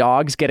sometimes when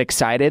dogs get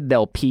excited,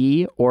 they'll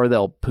pee or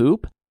they'll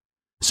poop?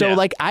 So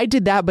like I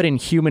did that, but in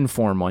human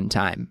form one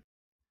time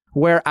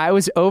where I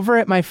was over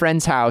at my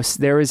friend's house.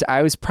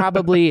 I was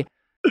probably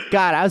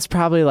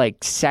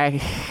like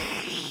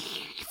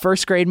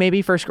first grade,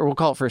 maybe we'll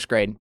call it first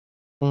grade.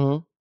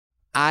 Mm-hmm.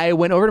 I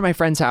went over to my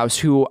friend's house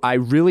who I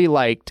really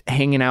liked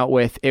hanging out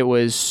with. It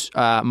was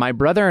my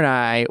brother and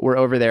I were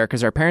over there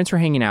because our parents were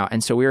hanging out.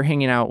 And so we were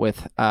hanging out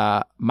with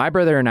my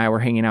brother and I were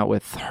hanging out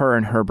with her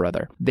and her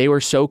brother. They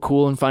were so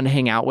cool and fun to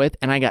hang out with.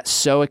 And I got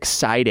so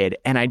excited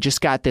and I just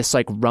got this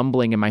like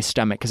rumbling in my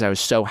stomach because I was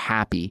so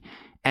happy.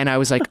 And I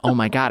was like, oh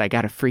my God, I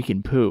got to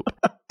freaking poop.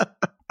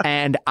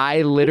 And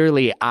I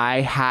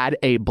had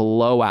a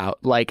blowout.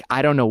 Like,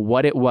 I don't know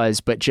what it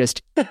was, but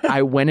just,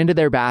 I went into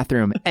their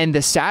bathroom. And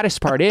the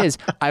saddest part is,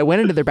 I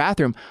went into their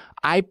bathroom.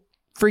 I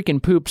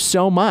freaking pooped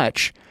so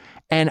much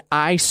and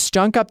I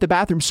stunk up the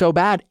bathroom so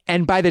bad.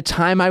 And by the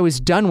time I was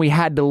done, we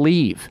had to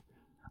leave.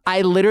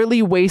 I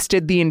literally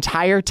wasted the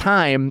entire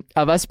time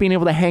of us being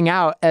able to hang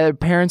out.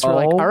 Parents were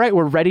like, all right,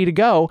 we're ready to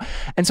go.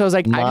 And so I was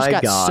like, I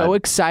just got so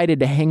excited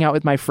to hang out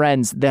with my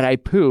friends that I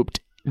pooped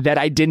that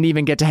I didn't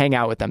even get to hang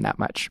out with them that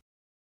much.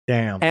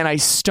 Damn. And I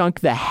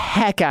stunk the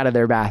heck out of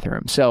their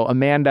bathroom. So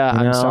Amanda,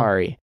 I'm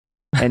sorry.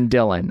 And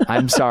Dylan,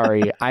 I'm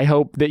sorry. I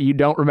hope that you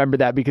don't remember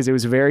that because it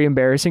was a very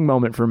embarrassing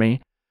moment for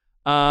me.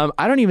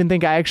 I don't even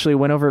think I actually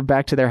went over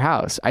back to their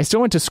house. I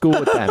still went to school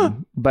with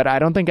them, but I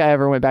don't think I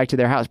ever went back to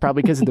their house,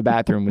 probably because the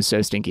bathroom was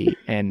so stinky.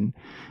 And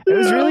it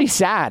was really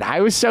sad.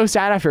 I was so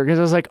sad after because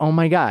I was like, oh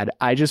my God,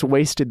 I just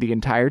wasted the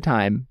entire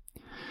time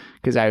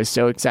because I was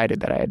so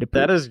excited that I had to poop.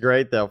 That is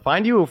great, though.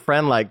 Find you a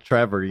friend like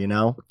Trevor, you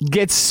know?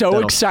 Gets so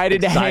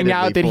excited to hang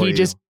out that he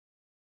just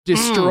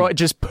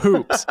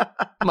poops.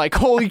 I'm like,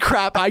 holy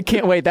crap, I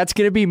can't wait. That's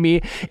going to be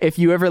me if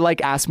you ever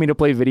like ask me to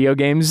play video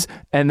games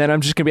and then I'm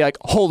just going to be like,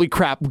 holy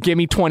crap, give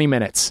me 20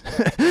 minutes.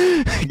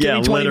 Give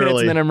me 20 minutes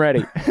and then I'm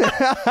ready.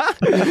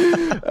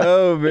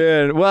 Oh,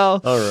 man.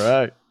 Well, all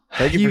right.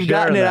 Thank you for You've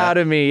gotten it that. out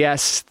of me.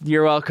 Yes,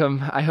 you're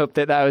welcome. I hope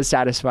that was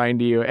satisfying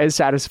to you, as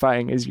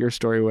satisfying as your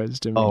story was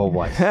to me. Oh, it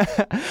was.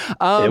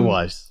 It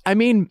was. I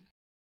mean,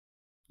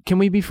 can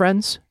we be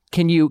friends?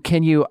 Are you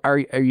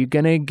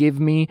going to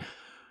give me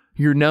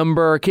your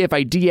number? If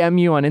I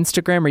DM you on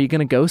Instagram, are you going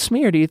to ghost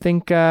me, or do you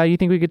think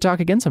we could talk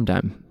again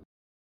sometime?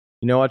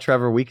 You know what,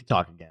 Trevor? We could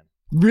talk again.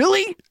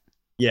 Really?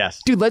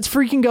 Yes. Dude, let's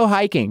freaking go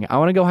hiking. I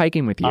want to go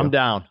hiking with you. I'm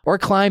down. Or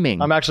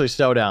climbing. I'm actually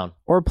so down.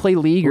 Or play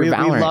League or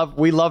Valorant.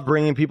 We love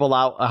bringing people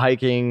out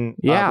hiking,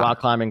 rock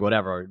climbing,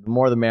 whatever. The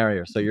more the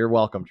merrier. So you're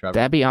welcome, Trevor.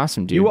 That'd be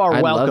awesome, dude. You are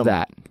I'd welcome. love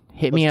that.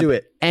 Hit me Let's up do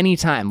it.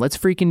 anytime. Let's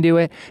freaking do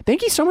it.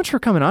 Thank you so much for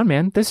coming on,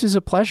 man. This is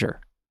a pleasure.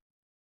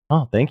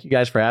 Oh, thank you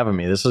guys for having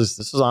me. This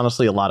is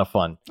honestly a lot of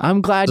fun.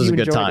 I'm glad you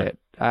enjoyed time. it.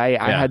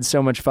 I had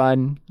so much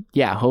fun.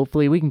 Yeah,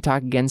 hopefully we can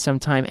talk again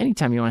sometime.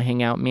 Anytime you want to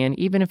hang out, man,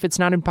 even if it's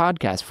not in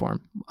podcast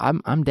form.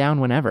 I'm down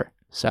whenever.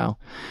 So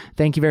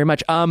thank you very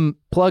much.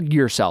 Plug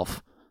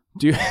yourself.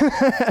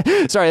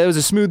 Sorry, that was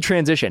a smooth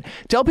transition.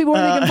 Tell people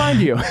where they can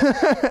find you.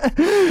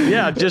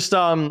 Yeah, just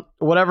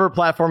whatever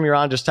platform you're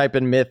on, just type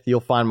in Myth. You'll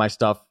find my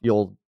stuff.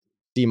 You'll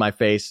see my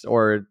face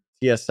or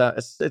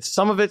TSM. It's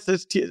some of it's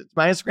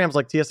my Instagram's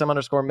like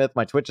TSM_Myth.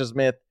 My Twitch is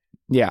Myth.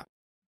 Yeah.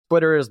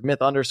 Twitter is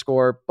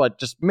Myth_, but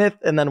just Myth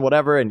and then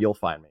whatever, and you'll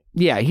find me.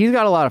 Yeah, he's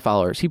got a lot of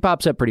followers. He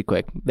pops up pretty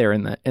quick there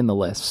in the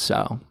list.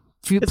 So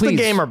it's the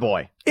Gamer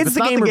Boy. If it's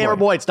not the Gamer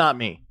Boy, it's not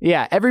me.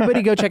 Yeah,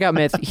 everybody go check out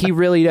Myth. He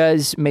really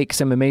does make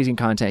some amazing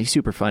content. He's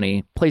super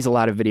funny, plays a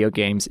lot of video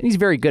games, and he's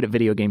very good at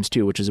video games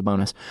too, which is a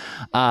bonus.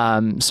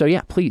 So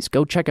yeah, please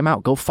go check him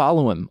out. Go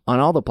follow him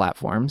on all the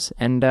platforms.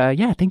 And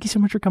yeah, thank you so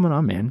much for coming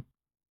on, man.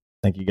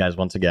 Thank you guys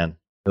once again.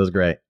 It was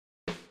great.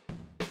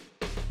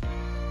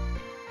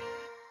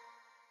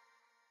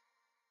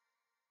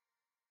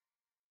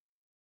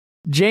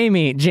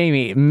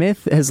 Jamie,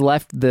 Myth has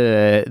left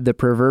the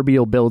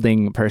proverbial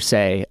building per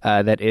se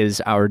that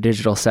is our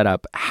digital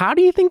setup. How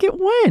do you think it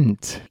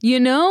went? You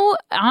know,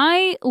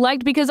 I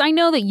liked, because I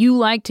know that you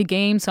like to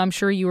game, so I'm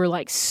sure you were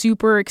like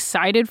super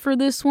excited for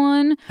this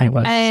one. I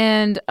was.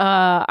 And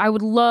I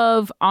would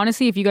love,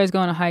 honestly, if you guys go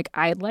on a hike,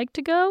 I'd like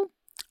to go.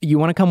 You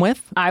want to come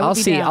with? I'll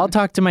see. down. I'll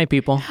talk to my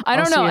people. I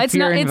don't know. It's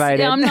not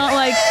invited. I'm not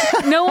like,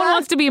 no one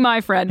wants to be my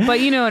friend, but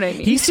you know what I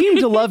mean. He seemed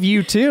to love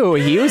you too.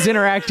 He was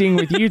interacting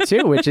with you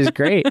too, which is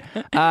great.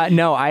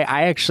 No,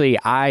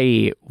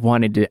 I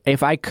wanted to,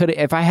 if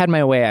I had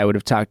my way, I would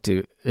have talked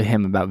to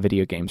him about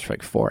video games for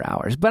like 4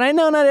 hours. But I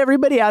know not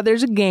everybody out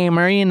there's a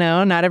gamer, you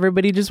know, not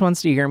everybody just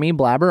wants to hear me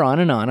blabber on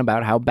and on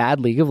about how bad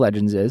League of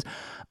Legends is.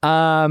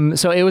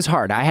 So it was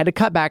hard. I had to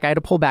cut back. I had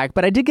to pull back,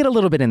 but I did get a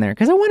little bit in there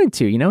because I wanted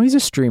to. You know, he's a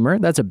streamer.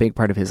 That's a big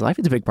part of his life.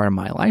 It's a big part of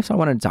my life, so I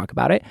wanted to talk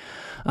about it.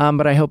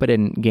 But I hope I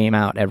didn't game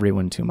out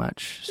everyone too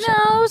much. So.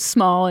 No, it was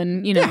small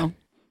and, you know.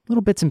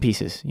 Little bits and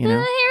pieces, you know. Here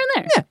and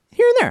there. Yeah,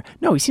 here and there.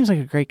 No, he seems like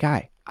a great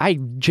guy. I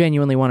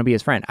genuinely want to be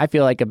his friend. I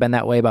feel like I've been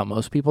that way about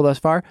most people thus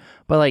far,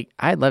 but like,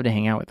 I'd love to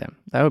hang out with him.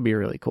 That would be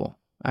really cool.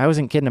 I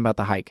wasn't kidding about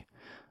the hike.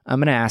 I'm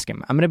going to ask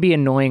him. I'm going to be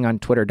annoying on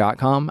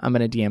twitter.com. I'm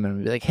going to DM him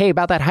and be like, hey,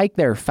 about that hike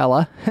there,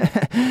 fella.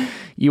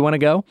 You want to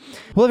go?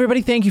 Well,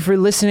 everybody, thank you for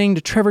listening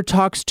to Trevor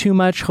Talks Too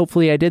Much.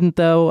 Hopefully I didn't,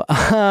 though.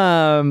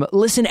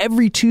 Listen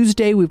every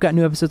Tuesday. We've got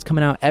new episodes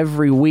coming out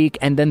every week.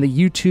 And then the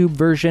YouTube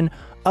version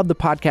of the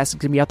podcast is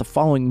going to be out the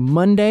following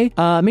Monday.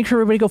 Make sure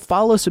everybody go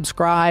follow,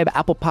 subscribe,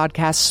 Apple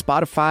Podcasts,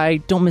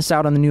 Spotify. Don't miss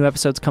out on the new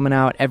episodes coming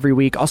out every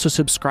week. Also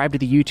subscribe to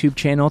the YouTube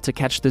channel to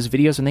catch those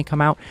videos when they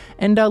come out,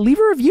 and leave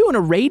a review and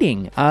a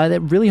rating. That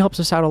really helps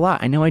us out a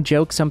lot. I know I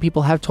joke. Some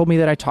people have told me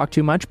that I talk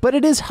too much, but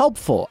it is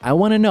helpful. I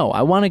want to know.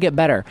 I want to get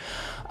better.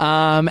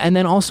 And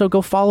then also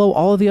go follow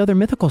all of the other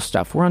Mythical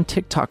stuff. We're on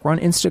TikTok. We're on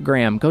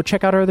Instagram. Go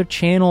check out our other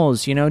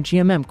channels.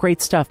 GMM,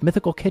 great stuff.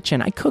 Mythical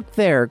Kitchen. I cook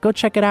there. Go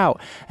check it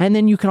out. And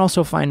then you can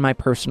also find my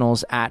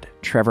personals at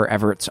Trevor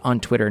Everts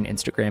on Twitter and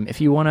Instagram if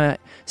you want to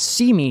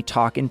see me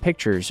talk in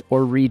pictures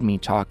or read me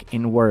talk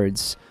in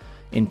words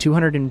in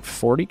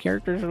 240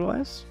 characters or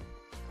less.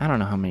 I don't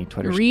know how many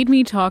Twitters. Read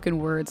me talk in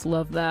words.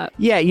 Love that.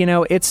 Yeah,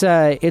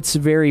 it's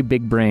very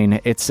big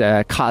brain. It's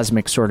a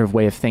cosmic sort of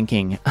way of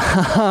thinking.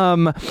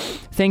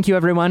 Thank you,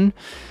 everyone.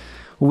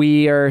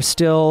 We are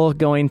still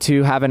going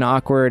to have an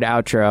awkward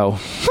outro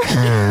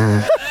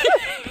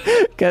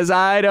because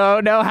I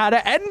don't know how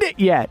to end it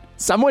yet.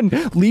 Someone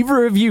leave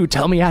a review.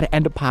 Tell me how to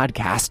end a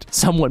podcast.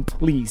 Someone,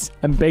 please.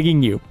 I'm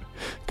begging you.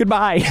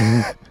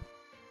 Goodbye.